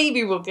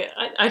 maybe we'll get,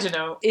 I don't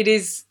know. It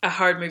is a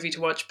hard movie to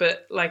watch,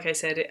 but like I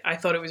said, I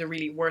thought it was a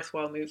really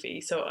worthwhile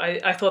movie. So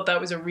I thought that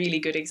was a really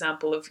good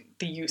example of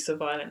the use of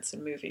violence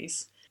in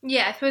movies.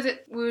 Yeah, I suppose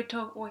we were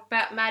talking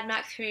about Mad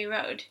Max Fury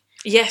Road.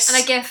 Yes.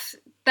 And I guess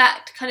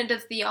that kind of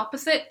does the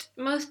opposite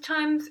most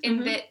times,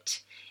 in that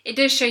it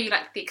does show you,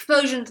 like, the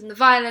explosions and the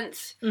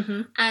violence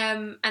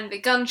and the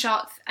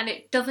gunshots, and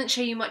it doesn't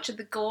show you much of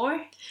the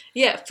gore.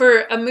 Yeah,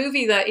 for a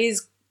movie that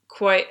is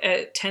quite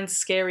a tense,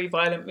 scary,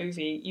 violent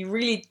movie,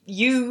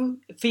 you,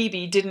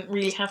 Phoebe, didn't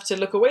really have to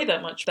look away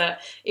that much.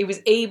 That it was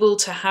able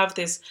to have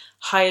this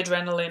high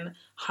adrenaline,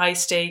 high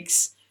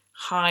stakes,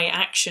 high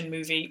action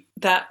movie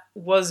that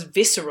was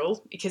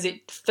visceral, because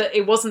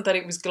it wasn't that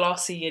it was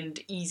glossy and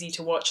easy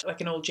to watch like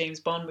an old James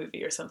Bond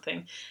movie or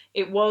something.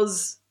 It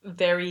was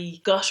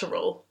very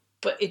guttural,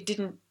 but it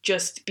didn't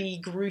just be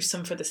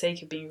gruesome for the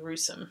sake of being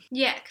gruesome.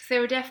 Yeah, because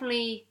there were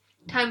definitely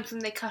times when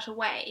they cut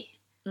away.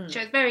 Which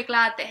I was very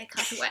glad they had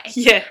cut away.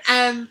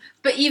 Yeah.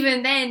 But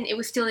even then, it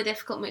was still a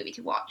difficult movie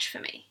to watch for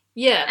me.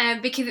 Yeah.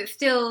 Because it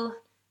still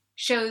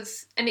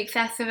shows an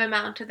excessive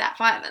amount of that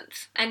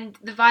violence. And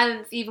the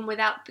violence, even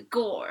without the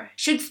gore,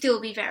 should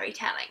still be very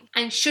telling.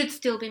 And should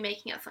still be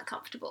making us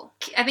uncomfortable.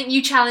 I think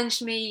you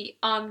challenged me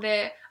on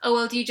do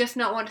you just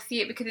not want to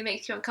see it because it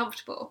makes you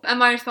uncomfortable? And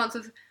my response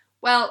was,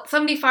 well,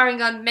 somebody firing a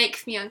gun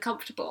makes me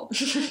uncomfortable.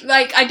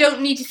 Like, I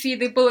don't need to see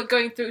the bullet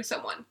going through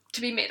someone to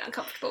be made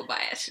uncomfortable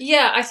by it.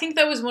 Yeah, I think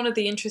that was one of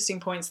the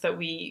interesting points that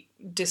we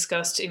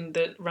discussed in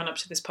the run-up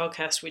to this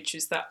podcast, which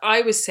is that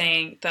I was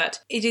saying that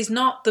it is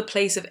not the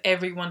place of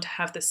everyone to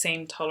have the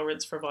same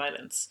tolerance for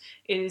violence.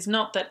 It is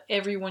not that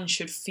everyone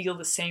should feel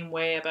the same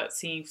way about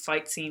seeing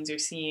fight scenes or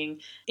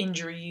seeing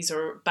injuries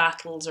or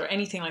battles or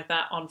anything like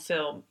that on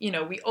film. You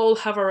know, we all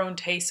have our own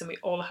tastes and we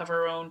all have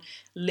our own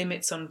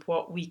limits on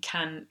what we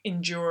can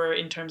endure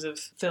in terms of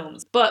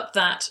films. But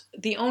that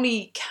the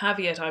only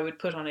caveat I would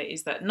put on it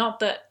is that not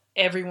that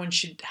everyone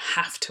should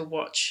have to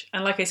watch.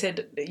 And like I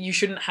said, you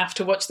shouldn't have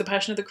to watch The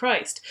Passion of the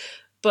Christ.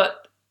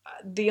 But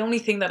the only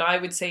thing that I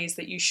would say is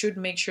that you should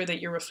make sure that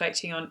you're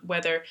reflecting on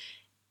whether,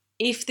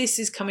 if this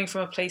is coming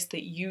from a place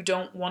that you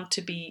don't want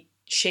to be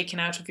shaken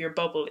out of your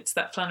bubble, it's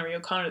that Flannery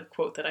O'Connor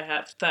quote that I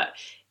have, that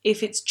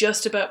if it's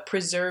just about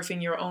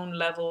preserving your own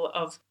level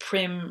of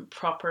prim,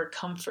 proper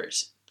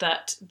comfort,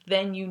 that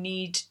then you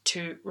need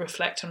to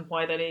reflect on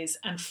why that is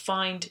and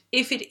find,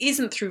 if it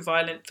isn't through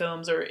violent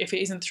films or if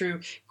it isn't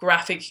through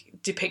graphic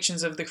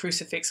depictions of the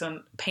crucifix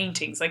on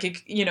paintings,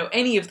 like, you know,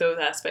 any of those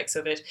aspects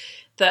of it,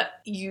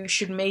 that you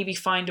should maybe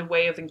find a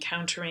way of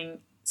encountering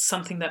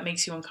something that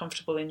makes you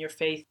uncomfortable in your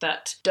faith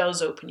that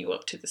does open you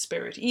up to the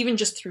spirit, even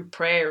just through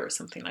prayer or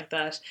something like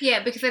that.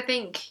 Yeah, because I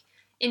think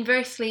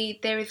inversely,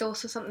 there is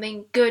also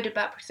something good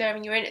about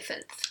preserving your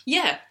innocence.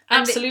 Yeah,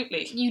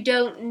 absolutely. You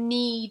don't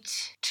need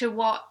to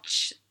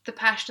watch The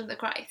Passion of the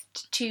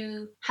Christ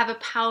to have a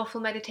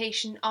powerful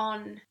meditation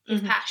on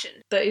his passion.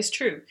 That is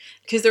true.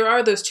 Because there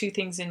are those two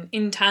things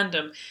in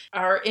tandem.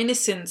 Our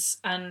innocence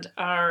and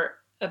our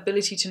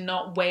ability to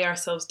not weigh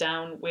ourselves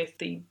down with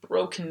the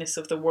brokenness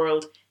of the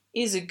world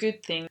is a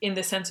good thing, in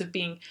the sense of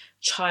being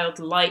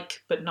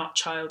childlike but not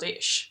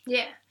childish.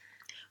 Yeah.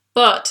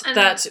 But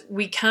that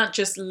we can't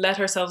just let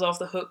ourselves off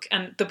the hook.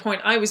 And the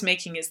point I was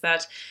making is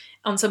that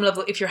on some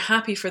level, if you're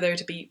happy for there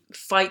to be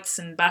fights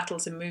and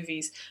battles in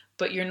movies,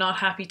 but you're not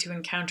happy to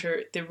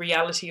encounter the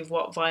reality of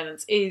what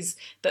violence is,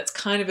 that's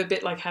kind of a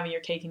bit like having your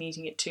cake and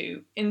eating it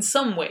too, in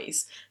some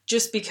ways,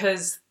 just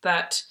because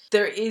that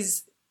there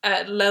is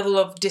a level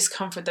of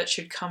discomfort that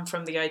should come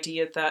from the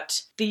idea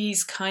that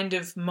these kind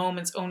of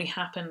moments only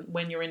happen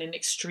when you're in an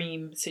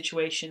extreme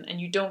situation, and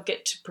you don't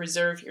get to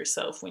preserve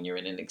yourself when you're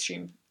in an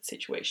extreme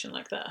situation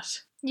like that.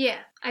 Yeah,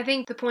 I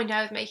think the point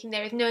I was making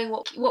there is knowing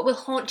what will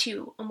haunt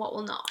you and what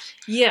will not.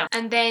 Yeah.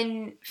 And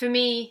then, for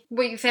me,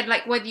 what you said,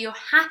 like, whether you're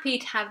happy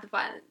to have the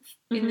violence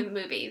in the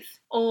movies,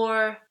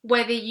 or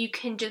whether you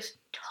can just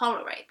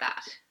tolerate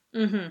that,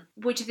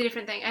 which is a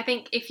different thing. I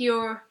think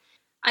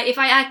if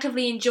I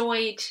actively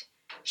enjoyed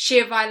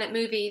sheer violent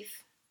movies,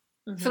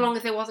 so long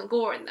as there wasn't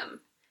gore in them,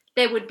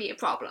 there would be a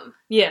problem.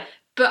 Yeah.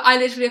 But I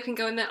literally can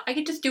go in there, I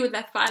could just do with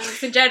less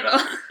violence in general.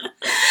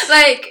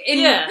 Like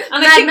in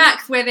Mad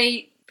Max, where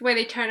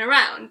they turn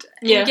around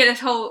and you get a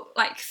whole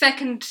like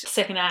second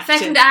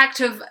act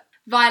of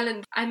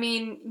violence. I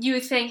mean, you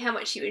were saying how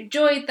much you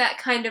enjoyed that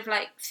kind of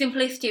like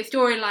simplicity of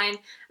storyline,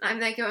 and I'm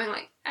there going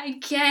like,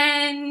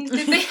 again,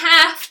 did they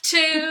have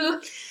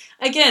to?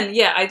 Again,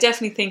 yeah, I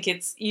definitely think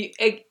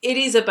it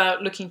is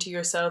about looking to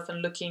yourself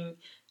and looking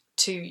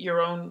to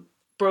your own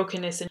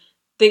brokenness and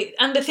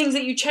the things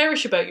that you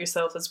cherish about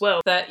yourself as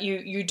well, that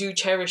you do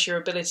cherish your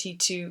ability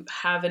to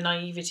have a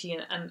naivety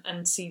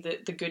and see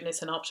the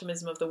goodness and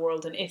optimism of the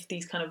world. And if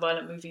these kind of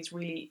violent movies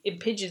really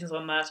impinges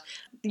on that,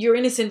 your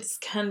innocence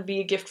can be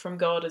a gift from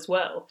God as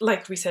well.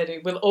 Like we said,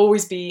 it will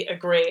always be a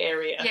grey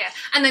area. Yeah,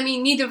 and I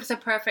mean, neither of us are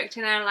perfect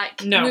in our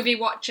movie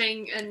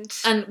watching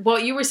and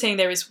what you were saying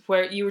there is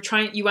where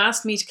you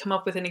asked me to come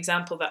up with an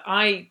example that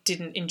I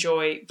didn't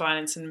enjoy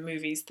violence in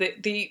movies.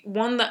 The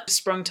one that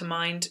sprung to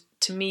mind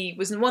to me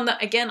was one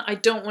that, again, I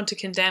don't want to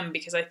condemn,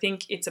 because I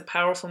think it's a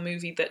powerful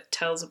movie that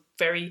tells a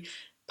very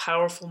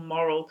powerful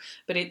moral,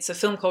 but it's a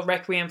film called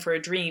Requiem for a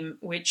Dream,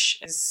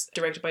 which is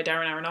directed by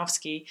Darren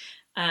Aronofsky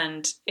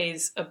and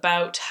is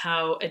about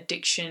how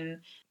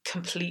addiction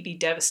completely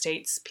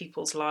devastates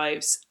people's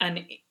lives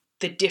and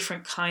the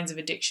different kinds of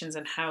addictions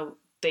and how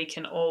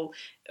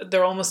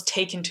they're almost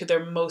taken to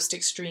their most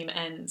extreme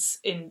ends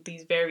in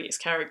these various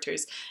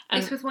characters.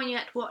 And this was one you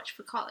had to watch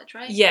for college,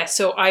 right? Yeah,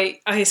 so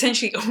I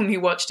essentially only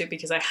watched it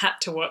because I had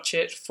to watch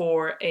it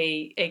for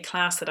a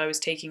class that I was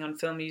taking on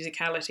film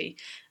musicality.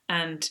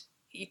 And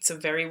it's a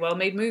very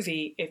well-made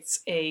movie. It's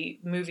a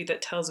movie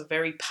that tells a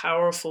very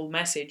powerful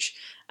message.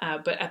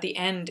 But at the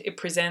end, it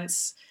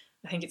presents,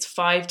 I think it's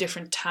 5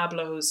 different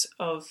tableaus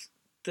of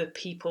the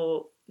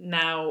people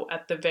now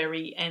at the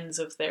very ends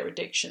of their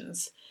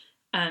addictions.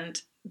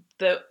 And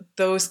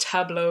those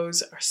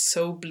tableaus are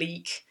so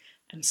bleak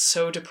and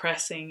so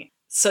depressing,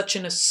 such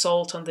an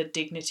assault on the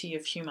dignity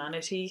of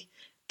humanity,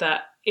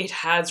 that it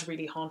has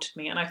really haunted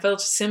me. And I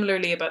felt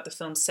similarly about the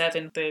film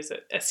Seven. There's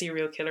a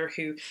serial killer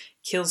who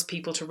kills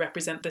people to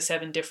represent the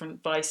 7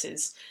 different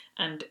vices.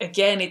 And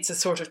again, it's a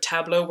sort of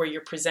tableau where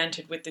you're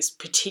presented with this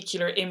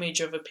particular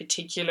image of a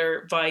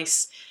particular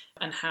vice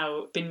and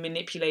how it's been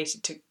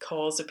manipulated to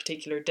cause a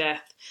particular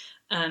death.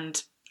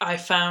 And I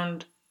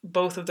found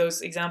both of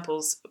those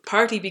examples,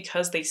 partly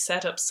because they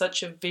set up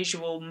such a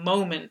visual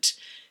moment,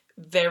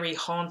 very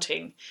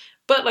haunting.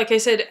 But like I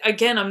said,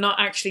 again, I'm not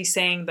actually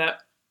saying that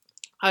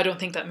I don't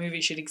think that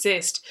movie should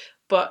exist,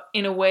 but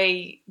in a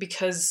way,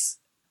 because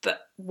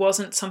that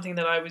wasn't something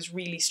that I was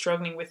really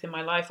struggling with in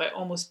my life, I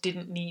almost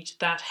didn't need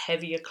that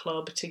heavy a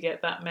club to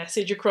get that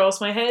message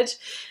across my head.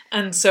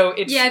 And so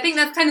it... Yeah, I think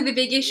that's kind of the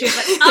big issue.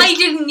 Like, I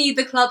didn't need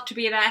the club to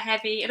be that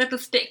heavy. A little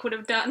stick would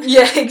have done.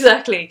 Yeah,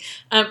 exactly.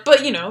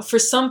 But, you know, for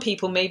some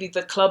people, maybe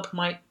the club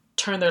might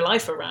turn their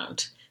life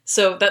around.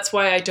 So that's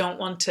why I don't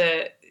want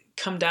to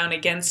come down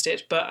against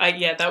it. But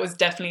that was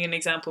definitely an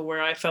example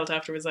where I felt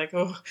afterwards like,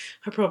 oh,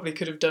 I probably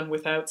could have done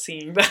without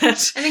seeing that.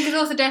 I think there's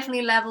also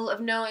definitely a level of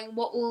knowing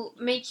what will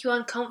make you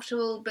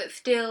uncomfortable but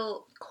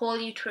still call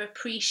you to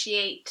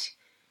appreciate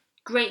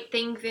great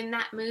things in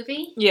that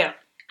movie. Yeah.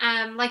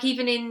 Like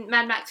even in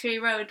Mad Max Fury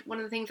Road, one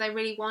of the things I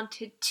really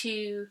wanted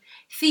to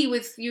see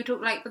was, you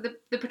talk like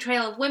the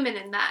portrayal of women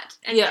in that,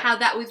 and how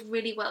that was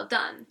really well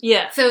done.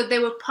 Yeah. So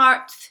there were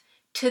parts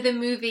to the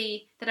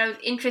movie that I was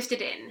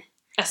interested in.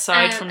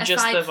 Aside from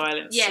just the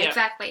violence. Yeah,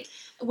 exactly.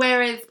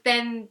 Whereas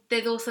then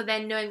there's also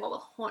then knowing what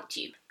will haunt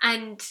you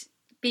and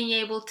being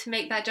able to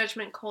make that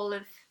judgment call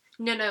of,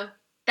 no,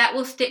 that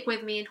will stick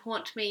with me and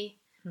haunt me.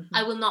 Mm-hmm.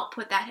 I will not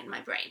put that in my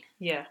brain.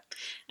 Yeah.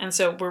 And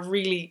so we're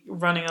really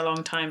running a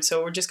long time.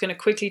 So we're just going to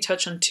quickly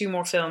touch on 2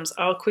 more films.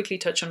 I'll quickly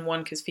touch on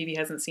one because Phoebe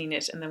hasn't seen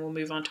it, and then we'll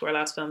move on to our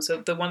last film.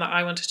 So the one that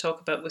I want to talk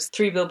about was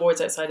 3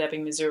 Billboards Outside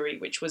Ebbing, Missouri,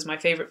 which was my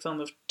favourite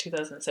film of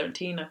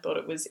 2017. I thought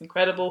it was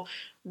incredible.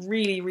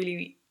 Really,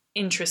 really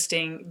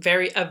interesting,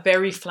 a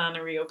very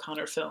Flannery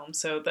O'Connor film,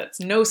 so that's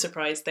no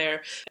surprise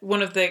there.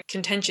 One of the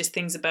contentious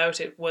things about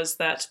it was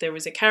that there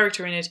was a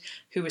character in it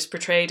who was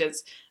portrayed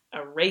as a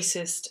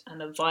racist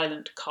and a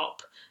violent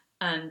cop,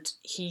 and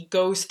he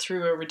goes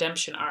through a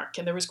redemption arc,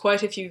 and there was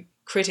quite a few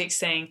critics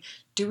saying,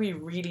 do we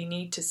really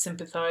need to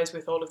sympathise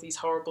with all of these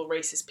horrible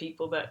racist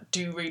people that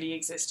do really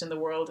exist in the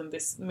world, and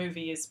this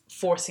movie is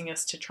forcing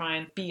us to try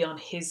and be on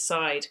his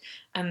side?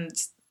 And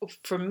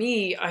for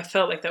me, I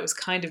felt like that was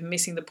kind of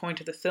missing the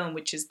point of the film,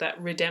 which is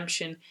that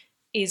redemption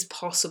is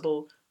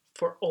possible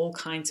for all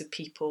kinds of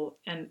people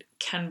and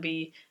can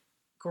be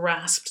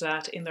grasped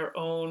at in their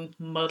own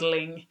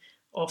muddling,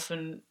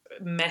 often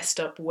messed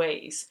up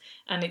ways.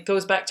 And it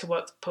goes back to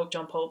what Pope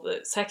John Paul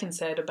II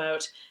said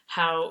about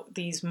how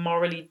these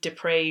morally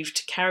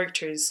depraved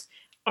characters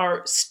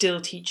are still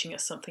teaching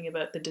us something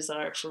about the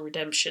desire for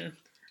redemption.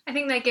 I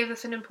think that gives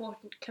us an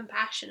important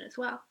compassion as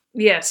well.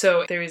 Yeah,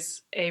 so there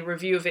is a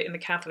review of it in the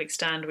Catholic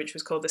Stand, which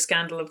was called The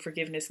Scandal of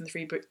Forgiveness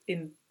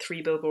in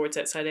 3 Billboards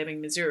Outside Ebbing,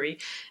 Missouri,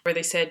 where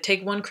they said,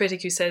 take one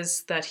critic who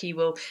says that he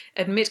will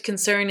admit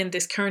concern in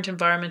this current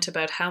environment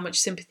about how much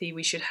sympathy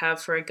we should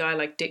have for a guy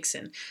like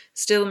Dixon.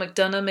 Still,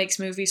 McDonough makes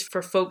movies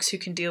for folks who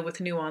can deal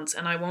with nuance,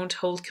 and I won't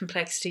hold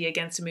complexity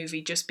against a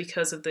movie just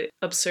because of the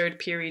absurd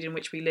period in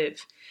which we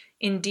live.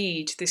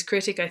 Indeed, this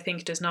critic, I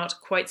think, does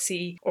not quite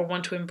see or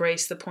want to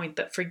embrace the point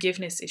that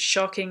forgiveness is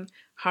shocking,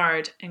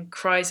 hard, and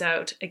cries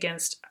out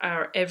against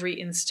our every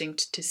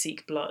instinct to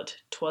seek blood.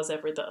 'Twas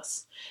ever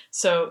thus.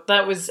 So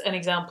that was an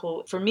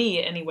example, for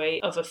me anyway,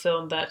 of a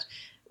film that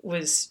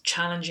was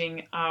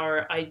challenging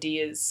our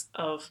ideas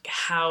of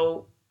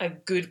how a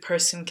good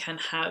person can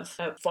have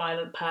a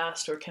violent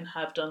past or can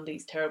have done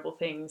these terrible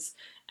things,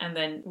 and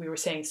then we were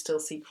saying still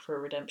seek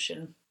for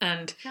redemption.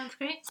 And sounds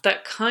great.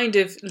 That kind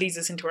of leads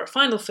us into our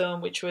final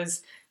film, which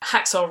was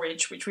Hacksaw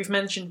Ridge, which we've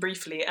mentioned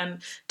briefly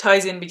and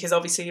ties in because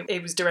obviously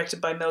it was directed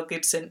by Mel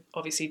Gibson,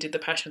 obviously did The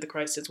Passion of the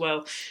Christ as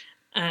well.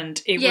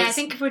 And it was... I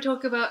think if we're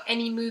talking about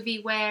any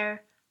movie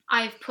where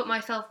I've put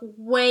myself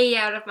way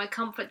out of my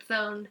comfort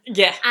zone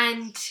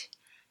and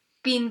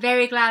been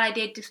very glad I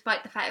did,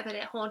 despite the fact that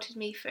it haunted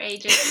me for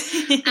ages,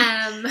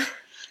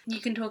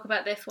 you can talk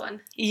about this one.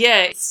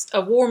 Yeah, it's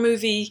a war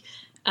movie.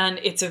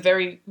 And it's a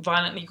very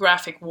violently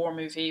graphic war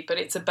movie, but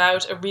it's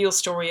about a real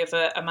story of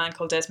a man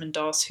called Desmond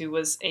Doss, who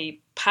was a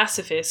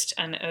pacifist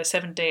and a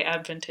Seventh-day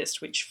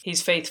Adventist, which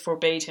his faith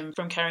forbade him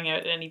from carrying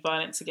out any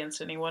violence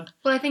against anyone.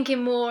 Well, I think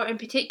in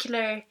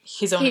particular,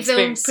 his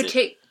own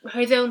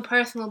his own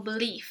personal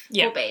belief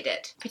Yeah. forbade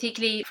it,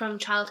 particularly from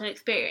childhood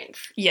experience.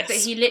 Yes. That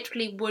he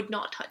literally would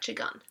not touch a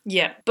gun.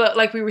 Yeah, but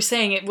like we were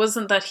saying, it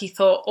wasn't that he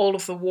thought all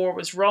of the war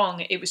was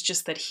wrong, it was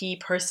just that he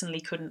personally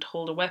couldn't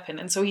hold a weapon,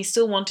 and so he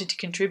still wanted to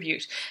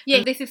contribute. Yeah,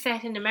 And, this is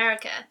set in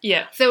America.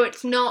 yeah. So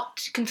it's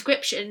not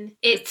conscription,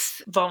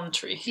 it's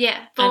voluntary.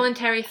 yeah,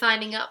 voluntary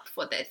signing up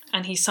for this.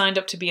 And he signed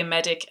up to be a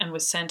medic and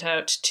was sent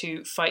out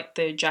to fight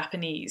the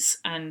Japanese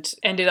and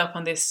ended up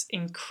on this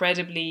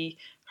incredibly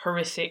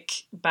horrific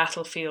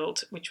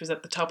battlefield, which was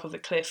at the top of a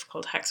cliff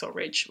called Hacksaw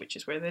Ridge, which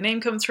is where the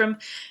name comes from.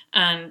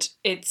 And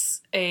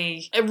it's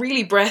a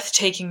really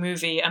breathtaking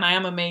movie, and I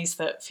am amazed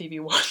that Phoebe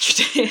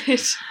watched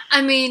it.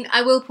 I mean,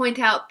 I will point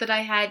out that I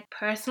had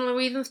personal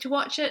reasons to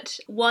watch it.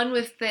 One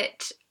was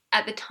that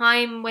at the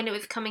time when it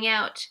was coming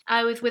out,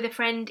 I was with a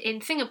friend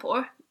in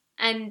Singapore,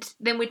 and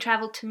then we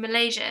travelled to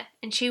Malaysia,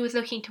 and she was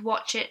looking to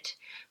watch it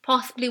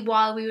possibly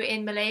while we were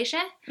in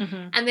Malaysia,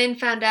 and then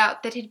found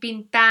out that it had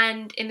been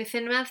banned in the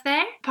cinemas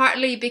there,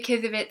 partly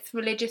because of its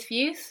religious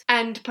views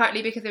and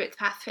partly because of its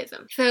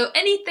pacifism. So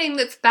anything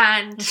that's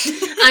banned,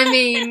 I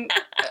mean,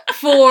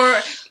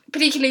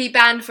 particularly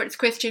banned for its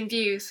Christian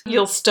views,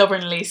 You'll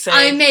stubbornly say.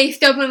 I may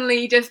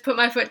stubbornly just put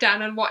my foot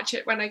down and watch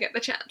it when I get the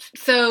chance.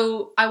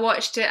 So I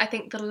watched it, I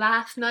think, the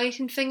last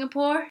night in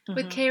Singapore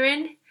with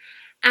Karen,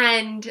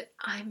 and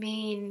I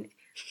mean,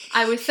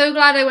 I was so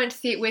glad I went to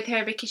see it with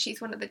her because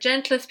she's one of the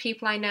gentlest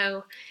people I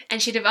know,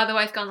 and she'd have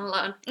otherwise gone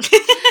alone.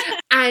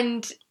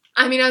 And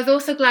I mean, I was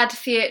also glad to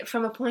see it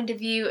from a point of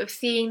view of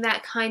seeing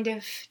that kind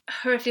of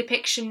horrific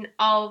depiction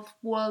of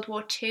World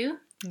War II.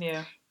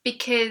 Yeah.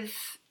 Because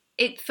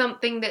it's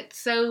something that's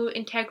so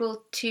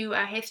integral to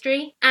our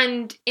history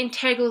and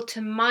integral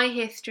to my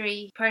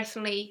history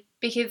personally,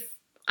 because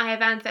I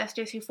have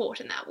ancestors who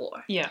fought in that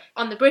war. Yeah.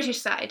 On the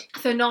British side.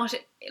 So not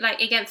like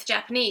against the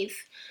Japanese.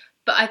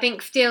 But I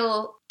think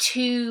still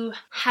to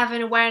have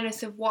an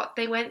awareness of what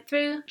they went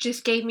through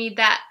just gave me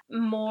that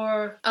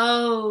more,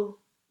 oh,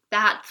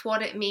 that's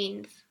what it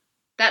means.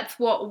 That's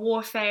what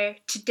warfare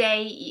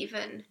today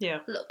even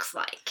looks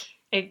like.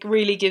 It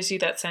really gives you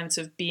that sense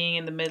of being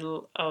in the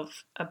middle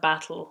of a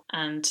battle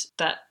and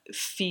that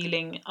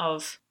feeling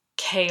of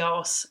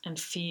chaos and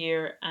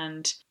fear,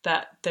 and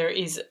that there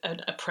is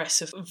an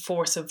oppressive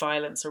force of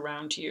violence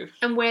around you.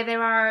 And where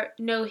there are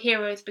no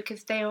heroes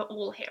because they are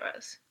all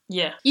heroes.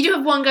 Yeah. You do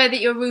have one guy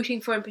that you're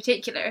rooting for in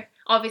particular,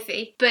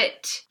 obviously,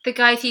 but the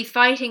guys he's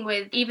fighting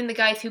with, even the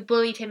guys who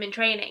bullied him in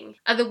training,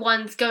 are the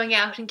ones going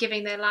out and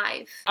giving their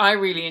lives. I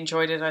really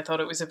enjoyed it. I thought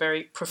it was a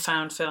very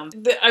profound film.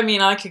 I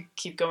mean, I could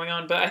keep going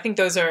on, but I think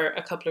those are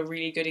a couple of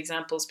really good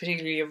examples,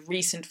 particularly of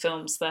recent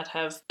films that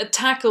have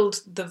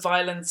tackled the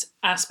violence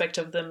aspect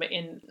of them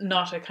in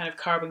not a kind of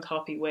carbon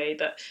copy way,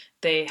 that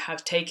they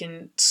have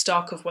taken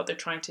stock of what they're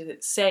trying to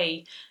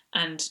say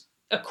and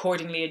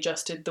accordingly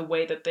adjusted the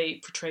way that they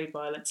portrayed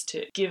violence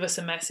to give us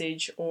a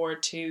message or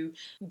to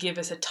give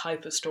us a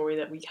type of story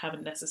that we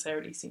haven't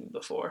necessarily seen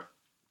before.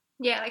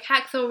 Yeah, like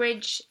Hacksaw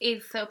Ridge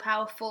is so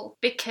powerful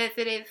because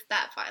it is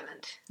that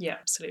violent. Yeah,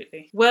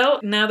 absolutely. Well,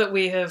 now that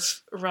we have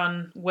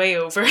run way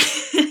over,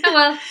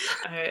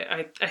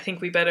 I think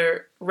we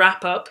better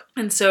wrap up.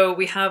 And so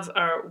we have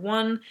our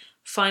one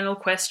final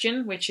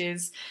question, which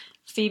is,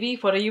 Phoebe,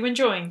 what are you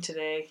enjoying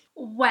today?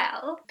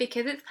 Well,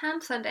 because it's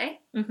Palm Sunday,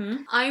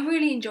 I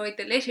really enjoyed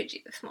the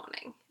liturgy this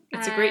morning.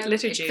 It's a great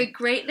liturgy. It's a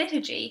great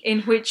liturgy.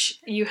 In which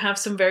you have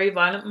some very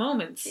violent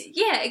moments.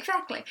 Yeah,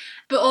 exactly.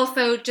 But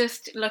also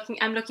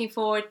I'm looking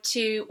forward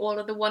to all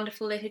of the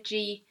wonderful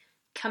liturgy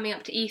coming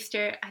up to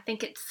Easter. I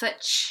think it's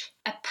such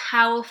a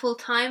powerful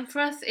time for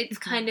us. It's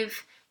kind of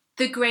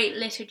the great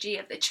liturgy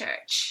of the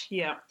church.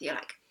 Yeah. You're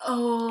like,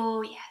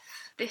 oh yes,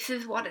 this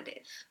is what it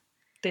is.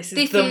 This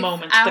is the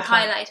moment. Our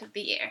highlight of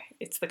the year.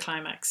 It's the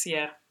climax,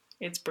 yeah.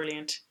 It's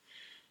brilliant.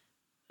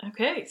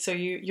 Okay, so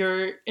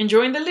you're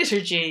enjoying the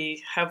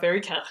liturgy. How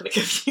very Catholic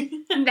of you.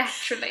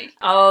 Naturally.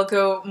 I'll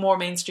go more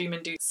mainstream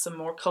and do some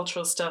more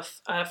cultural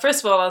stuff.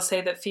 First of all, I'll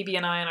say that Phoebe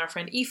and I and our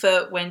friend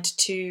Aoife went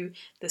to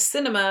the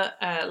cinema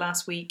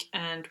last week,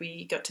 and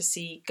we got to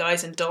see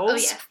Guys and Dolls. Oh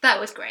yes, that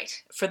was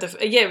great.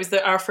 It was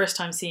our first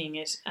time seeing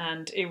it,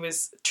 and it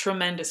was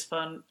tremendous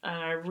fun, and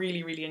I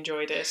really, really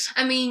enjoyed it.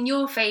 I mean,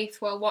 your face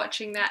while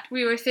watching that.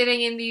 We were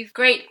sitting in these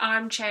great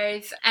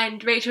armchairs,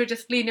 and Rachel would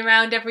just lean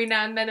around every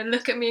now and then and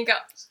look at me and go,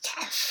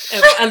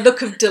 yes! A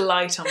look of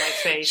delight on my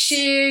face.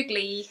 Sheer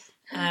glee.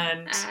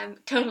 And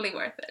totally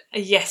worth it.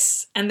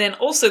 Yes. And then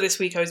also this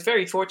week I was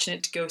very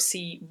fortunate to go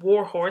see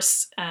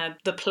Warhorse,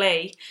 the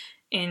play,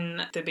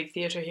 in the big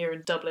theatre here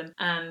in Dublin.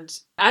 And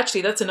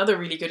actually that's another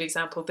really good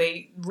example.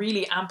 They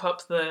really amp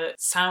up the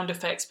sound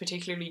effects,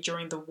 particularly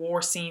during the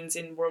war scenes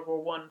in World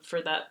War I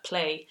for that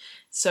play.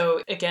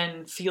 So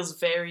again, feels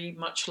very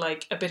much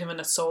like a bit of an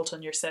assault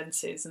on your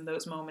senses in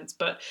those moments.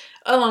 But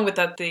along with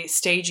that, the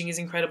staging is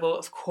incredible.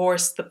 Of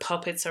course, the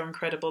puppets are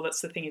incredible.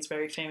 That's the thing it's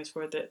very famous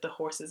for, the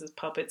horses as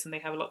puppets, and they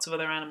have lots of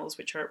other animals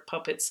which are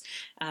puppets,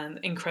 and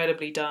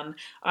incredibly done.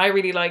 I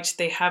really liked,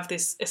 they have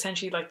this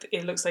essentially like,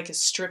 it looks like a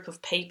strip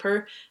of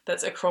paper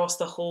that's across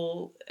the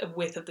whole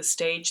width of the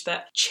stage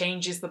that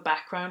changes the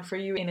background for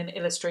you in an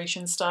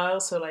illustration style.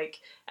 So like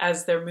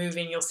as they're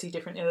moving, you'll see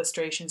different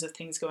illustrations of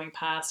things going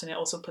past, and it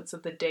also puts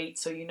up the date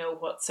so you know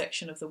what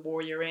section of the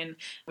war you're in,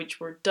 which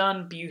were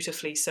done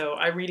beautifully. So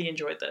I really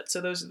enjoyed that.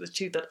 So those are the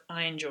two that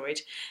I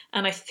enjoyed.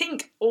 And I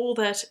think all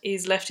that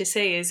is left to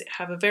say is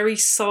have a very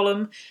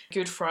solemn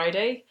Good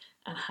Friday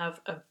and have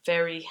a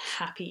very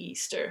happy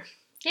Easter.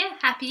 Yeah,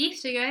 happy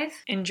Easter, guys.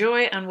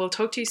 Enjoy, and we'll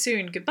talk to you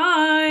soon.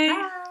 Goodbye.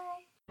 Bye.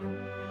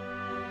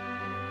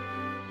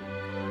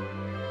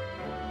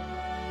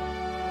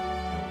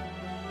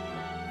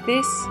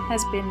 This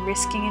has been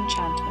Risking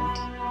Enchantment.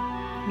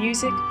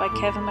 Music by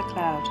Kevin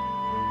MacLeod.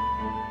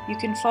 You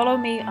can follow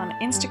me on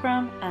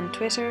Instagram and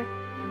Twitter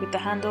with the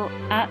handle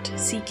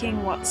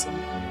 @SeekingWatson.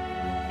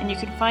 And you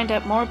can find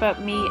out more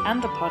about me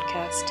and the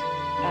podcast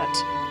at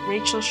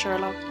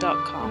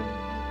rachelsherlock.com.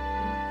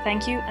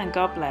 Thank you and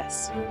God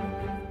bless.